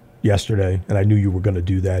spoken yesterday, and I knew you were going to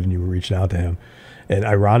do that, and you were reaching out to him. And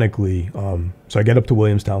ironically, so I got up to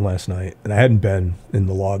Williamstown last night, and I hadn't been in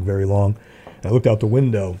the log very long. And I looked out the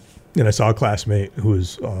window, and I saw a classmate who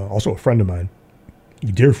was also a friend of mine, a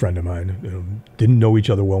dear friend of mine. Didn't know each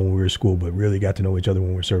other well when we were at school, but really got to know each other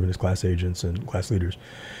when we were serving as class agents and class leaders.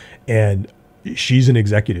 And she's an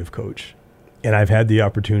executive coach. And I've had the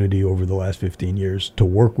opportunity over the last 15 years to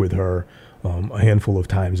work with her a handful of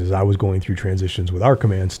times as I was going through transitions with our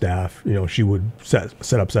command staff. She would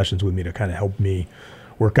set up sessions with me to kind of help me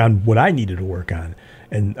work on what I needed to work on.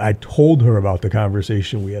 And I told her about the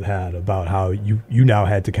conversation we had about how you now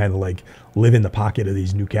had to kind of like live in the pocket of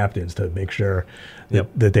these new captains to make sure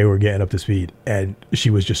that they were getting up to speed. And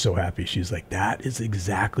she was just so happy. She's like, that is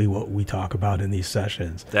exactly what we talk about in these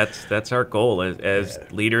sessions. That's our goal as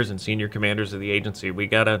leaders and senior commanders of the agency. We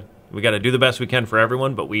gotta do the best we can for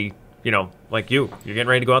everyone, but we, like you're getting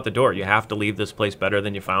ready to go out the door. You have to leave this place better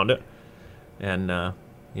than you found it. And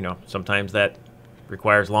sometimes that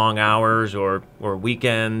requires long hours or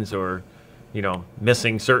weekends or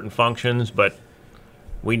missing certain functions, but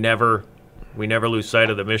we never lose sight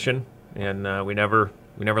of the mission, and we never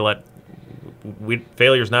let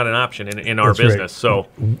failure's not an option in our business. Right. So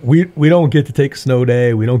we don't get to take a snow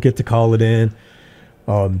day, we don't get to call it in.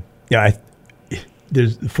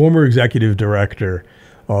 There's the former executive director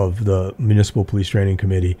of the Municipal Police Training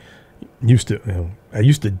Committee I used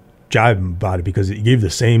to jive him about it because he gave the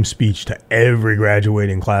same speech to every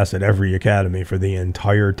graduating class at every academy for the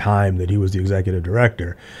entire time that he was the executive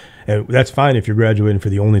director. And that's fine if you're graduating for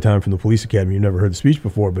the only time from the police academy, you've never heard the speech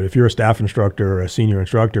before. But if you're a staff instructor or a senior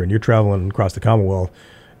instructor and you're traveling across the Commonwealth,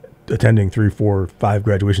 attending 3, 4, 5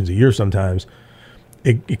 graduations a year sometimes,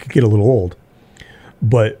 it could get a little old.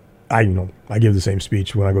 But I give the same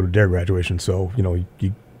speech when I go to their graduation. So,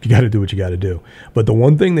 you got to do what you got to do. But the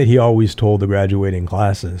one thing that he always told the graduating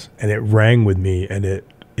classes, and it rang with me, and it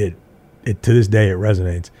to this day it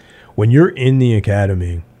resonates. When you're in the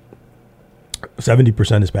academy,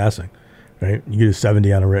 70% is passing, right? You get a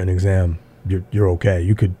 70 on a written exam, you're okay.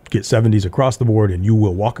 You could get 70s across the board, and you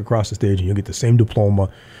will walk across the stage, and you'll get the same diploma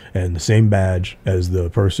and the same badge as the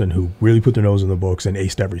person who really put their nose in the books and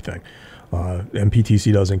aced everything.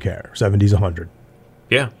 MPTC doesn't care. 70's 100.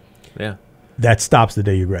 Yeah. That stops the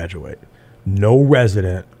day you graduate. No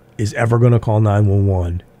resident is ever going to call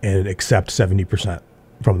 911 and accept 70%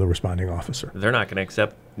 from the responding officer. They're not going to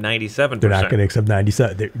accept 97%. They're not going to accept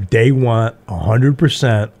 97%. They want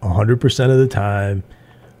 100% of the time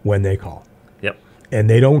when they call. Yep. And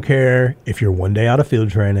they don't care if you're one day out of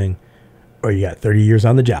field training or you got 30 years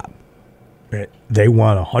on the job. Right? They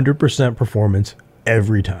want 100% performance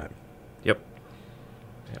every time. Yep.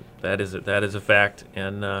 That is a fact.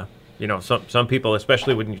 And some people,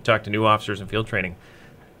 especially when you talk to new officers in field training,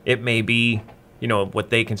 it may be, what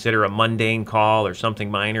they consider a mundane call or something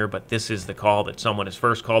minor, but this is the call that someone has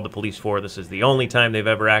first called the police for. This is the only time they've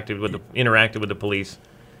ever interacted with the police,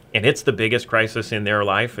 and it's the biggest crisis in their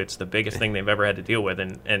life. It's the biggest thing they've ever had to deal with,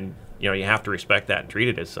 and you have to respect that and treat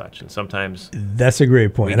it as such. And sometimes that's a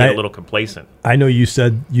great point. We get a little complacent. I know you used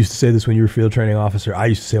to say this when you were a field training officer. I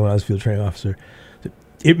used to say when I was a field training officer,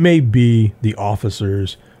 it may be the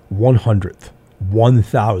officer's 100th,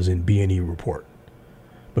 1,000 B&E report.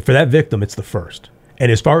 But for that victim, it's the first.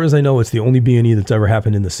 And as far as I know, it's the only B&E that's ever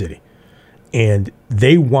happened in the city. And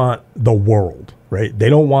they want the world, right? They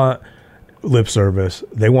don't want lip service.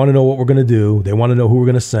 They want to know what we're going to do. They want to know who we're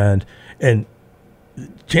going to send. And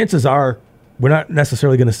chances are we're not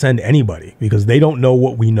necessarily going to send anybody because they don't know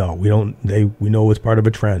what we know. We know it's part of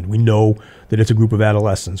a trend. We know that it's a group of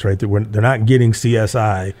adolescents, right? They're not getting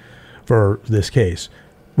CSI for this case.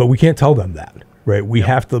 But we can't tell them that, right? We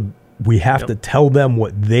have to tell them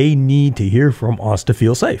what they need to hear from us to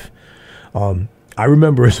feel safe. I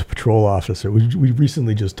remember as a patrol officer, we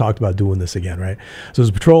recently just talked about doing this again, right? So as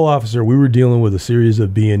a patrol officer, we were dealing with a series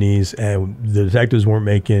of B&Es, and the detectives weren't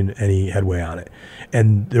making any headway on it.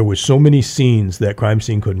 And there were so many scenes that crime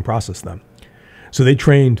scene couldn't process them. So they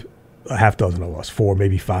trained a half dozen of us, 4,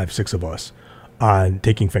 maybe 5, 6 of us, on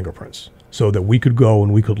taking fingerprints so that we could go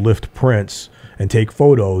and we could lift prints and take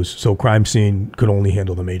photos so crime scene could only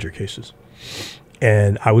handle the major cases.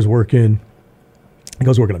 And I was working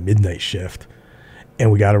a midnight shift,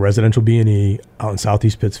 and we got a residential B&E out in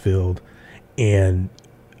Southeast Pittsfield, and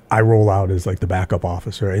I roll out as like the backup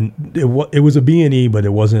officer. And it was a B&E, but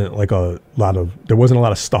it wasn't like there wasn't a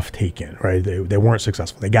lot of stuff taken, right? They weren't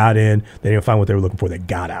successful. They got in, they didn't find what they were looking for, they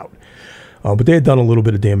got out. But they had done a little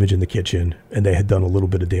bit of damage in the kitchen, and they had done a little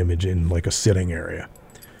bit of damage in like a sitting area.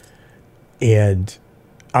 And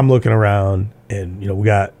I'm looking around, and we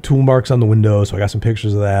got tool marks on the window, so I got some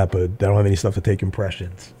pictures of that, but they don't have any stuff to take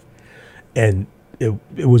impressions. And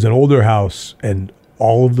it was an older house, and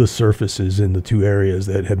all of the surfaces in the 2 areas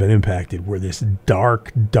that had been impacted were this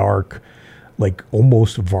dark, like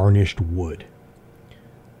almost varnished wood.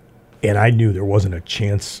 And I knew there wasn't a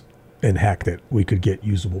chance in heck that we could get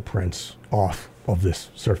usable prints off of this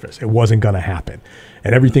surface. It wasn't going to happen.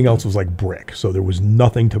 And everything else was like brick, so there was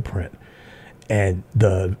nothing to print. And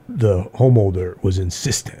the homeowner was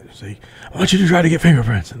insistent. He's like, I want you to try to get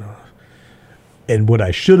fingerprints. And what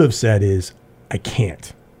I should have said is, I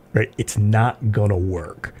can't. right? It's not going to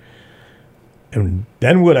work. And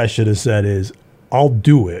then what I should have said is, I'll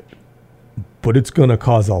do it, but it's going to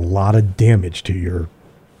cause a lot of damage to your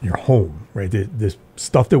home, right? This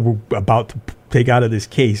stuff that we're about to take out of this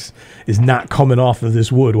case is not coming off of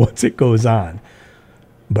this wood once it goes on.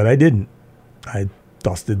 But I didn't. I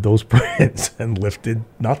dusted those prints and lifted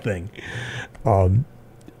nothing. And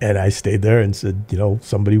I stayed there and said,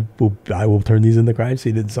 I will turn these in the crime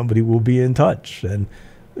scene and somebody will be in touch. And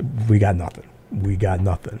we got nothing.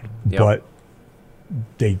 Yep. But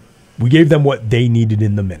we gave them what they needed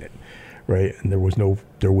in the minute, right? And there was no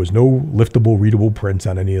liftable, readable prints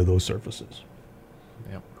on any of those surfaces.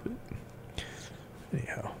 Yep.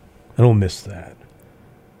 Anyhow, I don't miss that.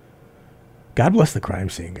 God bless the crime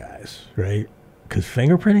scene guys, right? Because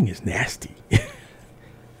fingerprinting is nasty.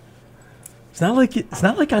 It's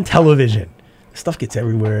not like on television. Stuff gets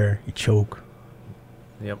everywhere. You choke.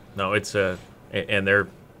 Yep. No, it's and they're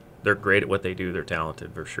great at what they do. They're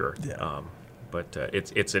talented for sure. Yeah. But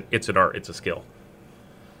it's an art. It's a skill.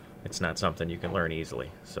 It's not something you can learn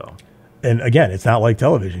easily. So. And again, it's not like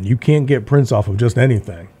television. You can't get prints off of just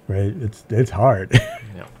anything, right? It's hard.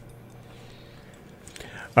 Yeah.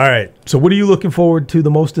 All right. So what are you looking forward to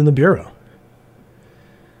the most in the Bureau?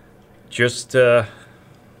 Just,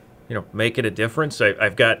 making a difference.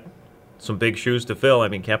 I've got some big shoes to fill. I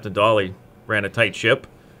mean, Captain Dolly ran a tight ship.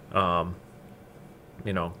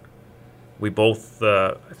 We both,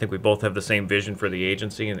 I think we both have the same vision for the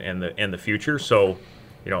agency and the future. So,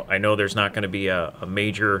 I know there's not going to be a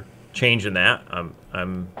major change in that.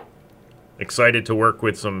 I'm excited to work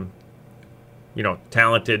with some,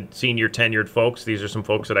 talented senior tenured folks. These are some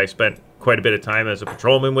folks that I spent quite a bit of time as a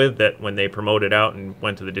patrolman with, that when they promoted out and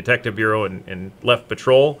went to the detective bureau and left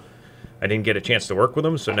patrol, I didn't get a chance to work with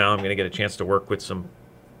them. So now I'm going to get a chance to work with some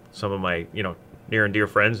of my, near and dear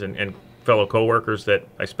friends and fellow coworkers that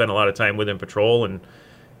I spent a lot of time with in patrol, and,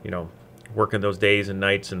 working those days and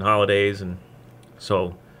nights and holidays. And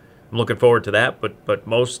so I'm looking forward to that. But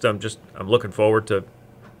most I'm looking forward to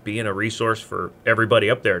being a resource for everybody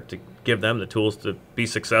up there, to give them the tools to be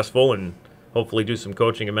successful, and hopefully do some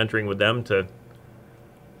coaching and mentoring with them to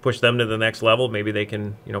push them to the next level. Maybe they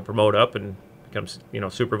can, promote up and become,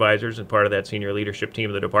 supervisors and part of that senior leadership team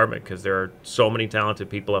of the department, because there are so many talented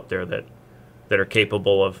people up there that are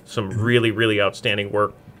capable of some really, really outstanding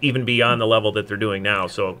work, even beyond the level that they're doing now.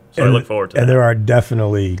 So I look forward to that. And there are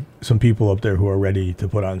definitely some people up there who are ready to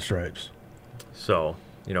put on stripes. So,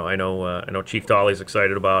 I know Chief Dolly's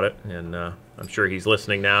excited about it, and I'm sure he's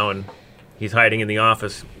listening now, and he's hiding in the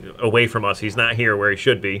office away from us. He's not here where he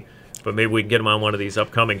should be, but maybe we can get him on one of these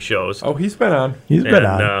upcoming shows. Oh, he's been on. He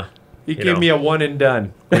gave me a one and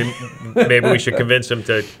done. Maybe we should convince him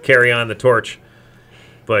to carry on the torch.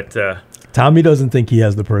 But Tommy doesn't think he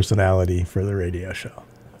has the personality for the radio show.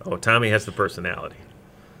 Oh, Tommy has the personality,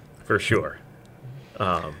 for sure.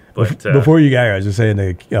 But before you got here, I was just saying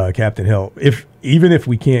to Captain Hill, even if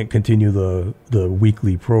we can't continue the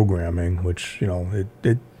weekly programming, which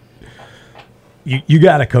you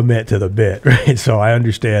got to commit to the bit, right? So I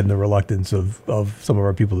understand the reluctance of some of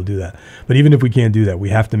our people to do that. But even if we can't do that, we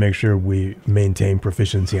have to make sure we maintain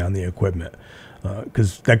proficiency on the equipment,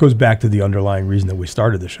 because that goes back to the underlying reason that we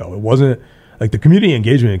started the show. It wasn't like the community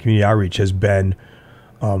engagement and community outreach has been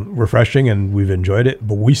refreshing, and we've enjoyed it.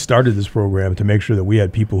 But we started this program to make sure that we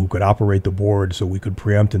had people who could operate the board so we could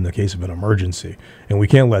preempt in the case of an emergency. And we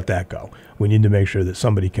can't let that go. We need to make sure that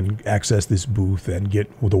somebody can access this booth and get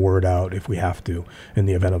the word out if we have to in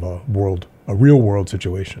the event of a real world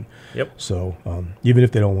situation. Yep. So even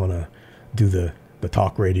if they don't want to do the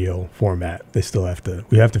talk radio format, we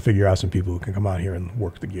have to figure out some people who can come out here and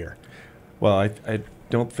work the gear. Well, I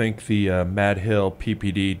don't think the Mad Hill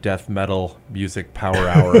PPD death metal music power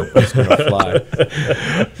hour is going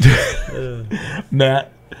to fly.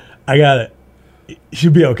 Matt, I got it. You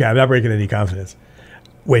should be okay. I'm not breaking any confidence.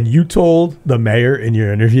 When you told the mayor in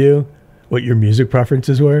your interview what your music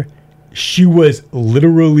preferences were, she was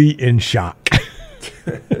literally in shock.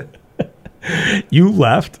 You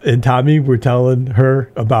left, and Tommy were telling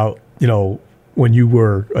her about, when you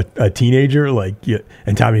were a teenager,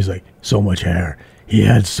 and Tommy's like, so much hair. He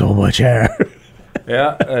had so much hair.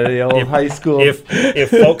 Yeah, the old high school.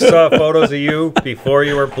 If folks saw photos of you before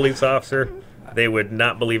you were a police officer, they would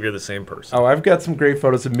not believe you're the same person. Oh, I've got some great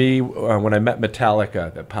photos of me when I met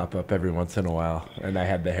Metallica that pop up every once in a while, and I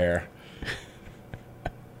had the hair.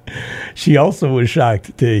 She also was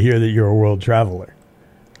shocked to hear that you're a world traveler.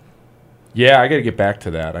 Yeah, I got to get back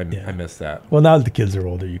to that. I miss that. Well, now that the kids are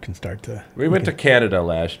older, you can start to... We went to Canada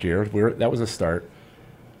last year. That was a start.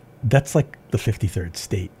 that's like the 53rd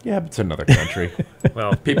state. Yeah, but it's another country.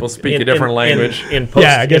 Well, people speak a different language. In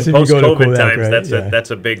post-COVID times, right?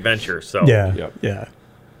 That's a big venture. So yeah.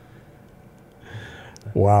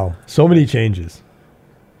 Wow, so many changes.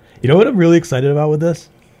 You know what I'm really excited about with this?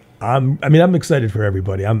 I'm excited for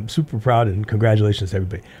everybody. I'm super proud and congratulations to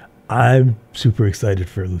everybody. I'm super excited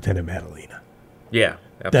for Lieutenant Madalena. Yeah,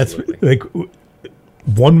 absolutely. That's like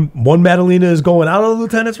one Madalena is going out of the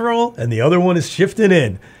lieutenant's role and the other one is shifting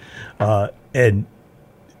in. And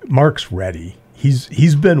Mark's ready.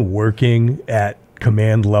 He's been working at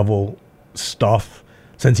command level stuff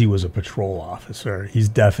since he was a patrol officer. He's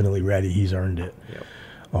definitely ready. He's earned it. Yep.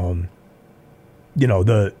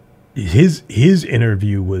 His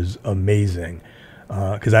interview was amazing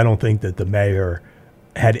because I don't think that the mayor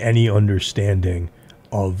had any understanding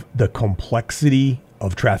of the complexity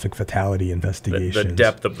of traffic fatality investigations. The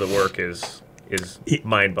depth of the work is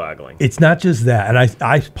mind-boggling. It's not just that, and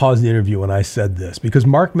I paused the interview when I said this because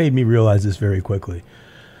Mark made me realize this very quickly.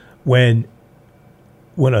 When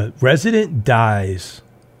a resident dies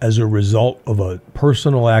as a result of a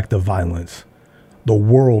personal act of violence, the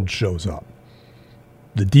world shows up.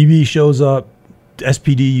 The DB shows up, the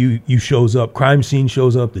SPD shows up, crime scene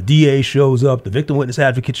shows up, the DA shows up, the victim witness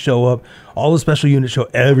advocates show up, all the special units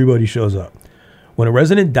everybody shows up. When a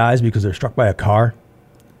resident dies because they're struck by a car,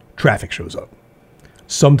 traffic shows up.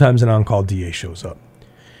 Sometimes an on-call DA shows up.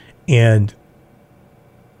 And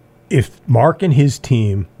if Mark and his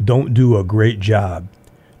team don't do a great job,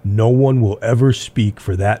 no one will ever speak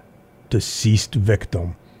for that deceased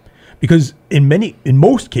victim. Because in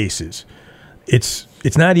most cases, it's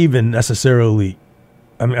not even necessarily,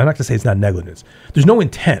 I'm not going to say it's not negligence. There's no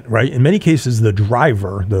intent, right? In many cases, the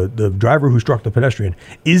driver, the driver who struck the pedestrian,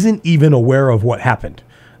 isn't even aware of what happened.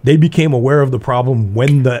 They became aware of the problem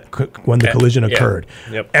when the collision occurred.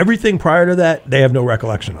 Yep. Everything prior to that, they have no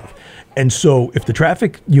recollection of. And so if the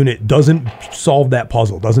traffic unit doesn't solve that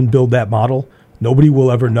puzzle, doesn't build that model, nobody will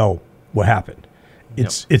ever know what happened.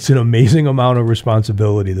 It's an amazing amount of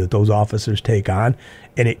responsibility that those officers take on,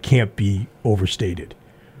 and it can't be overstated.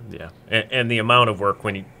 Yeah, and the amount of work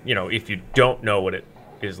when if you don't know what it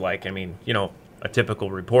is like, a typical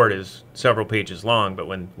report is several pages long, but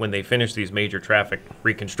when they finish these major traffic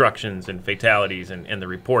reconstructions and fatalities and the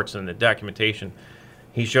reports and the documentation,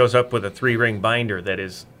 he shows up with a 3-ring binder that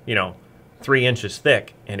is 3 inches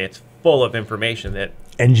thick, and it's full of information that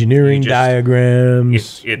engineering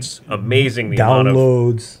diagrams. It's amazing the downloads,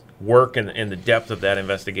 amount of work and the depth of that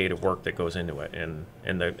investigative work that goes into it, and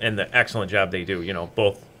the excellent job they do.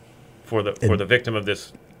 Both for the victim of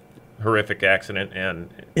this horrific accident and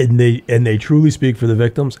they truly speak for the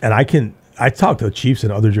victims. And I talk to chiefs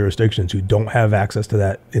in other jurisdictions who don't have access to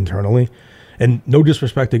that internally, and no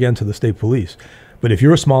disrespect again to the state police. But if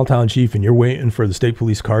you're a small town chief and you're waiting for the state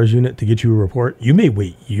police cars unit to get you a report, you may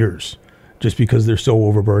wait years just because they're so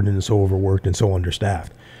overburdened and so overworked and so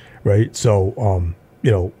understaffed, right? So,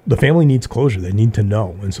 the family needs closure. They need to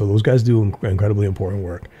know. And so those guys do incredibly important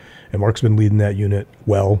work. And Mark's been leading that unit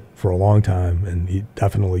well for a long time, and he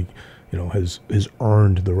definitely, has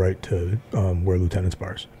earned the right to wear lieutenant's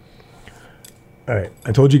bars. All right.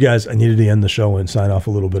 I told you guys I needed to end the show and sign off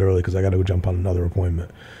a little bit early because I got to go jump on another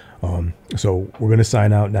appointment. So we're going to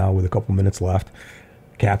sign out now with a couple minutes left.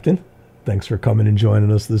 Captain, thanks for coming and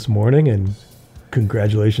joining us this morning, and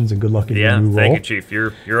congratulations and good luck in your new role. Thank you, Chief.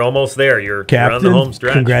 You're almost there. You're on the home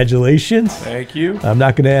stretch. Congratulations. Thank you. I'm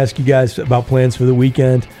not going to ask you guys about plans for the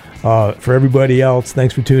weekend. For everybody else,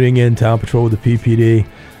 thanks for tuning in. Town Patrol with the PPD.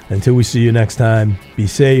 Until we see you next time, be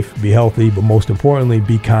safe, be healthy, but most importantly,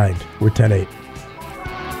 be kind. We're 10-8.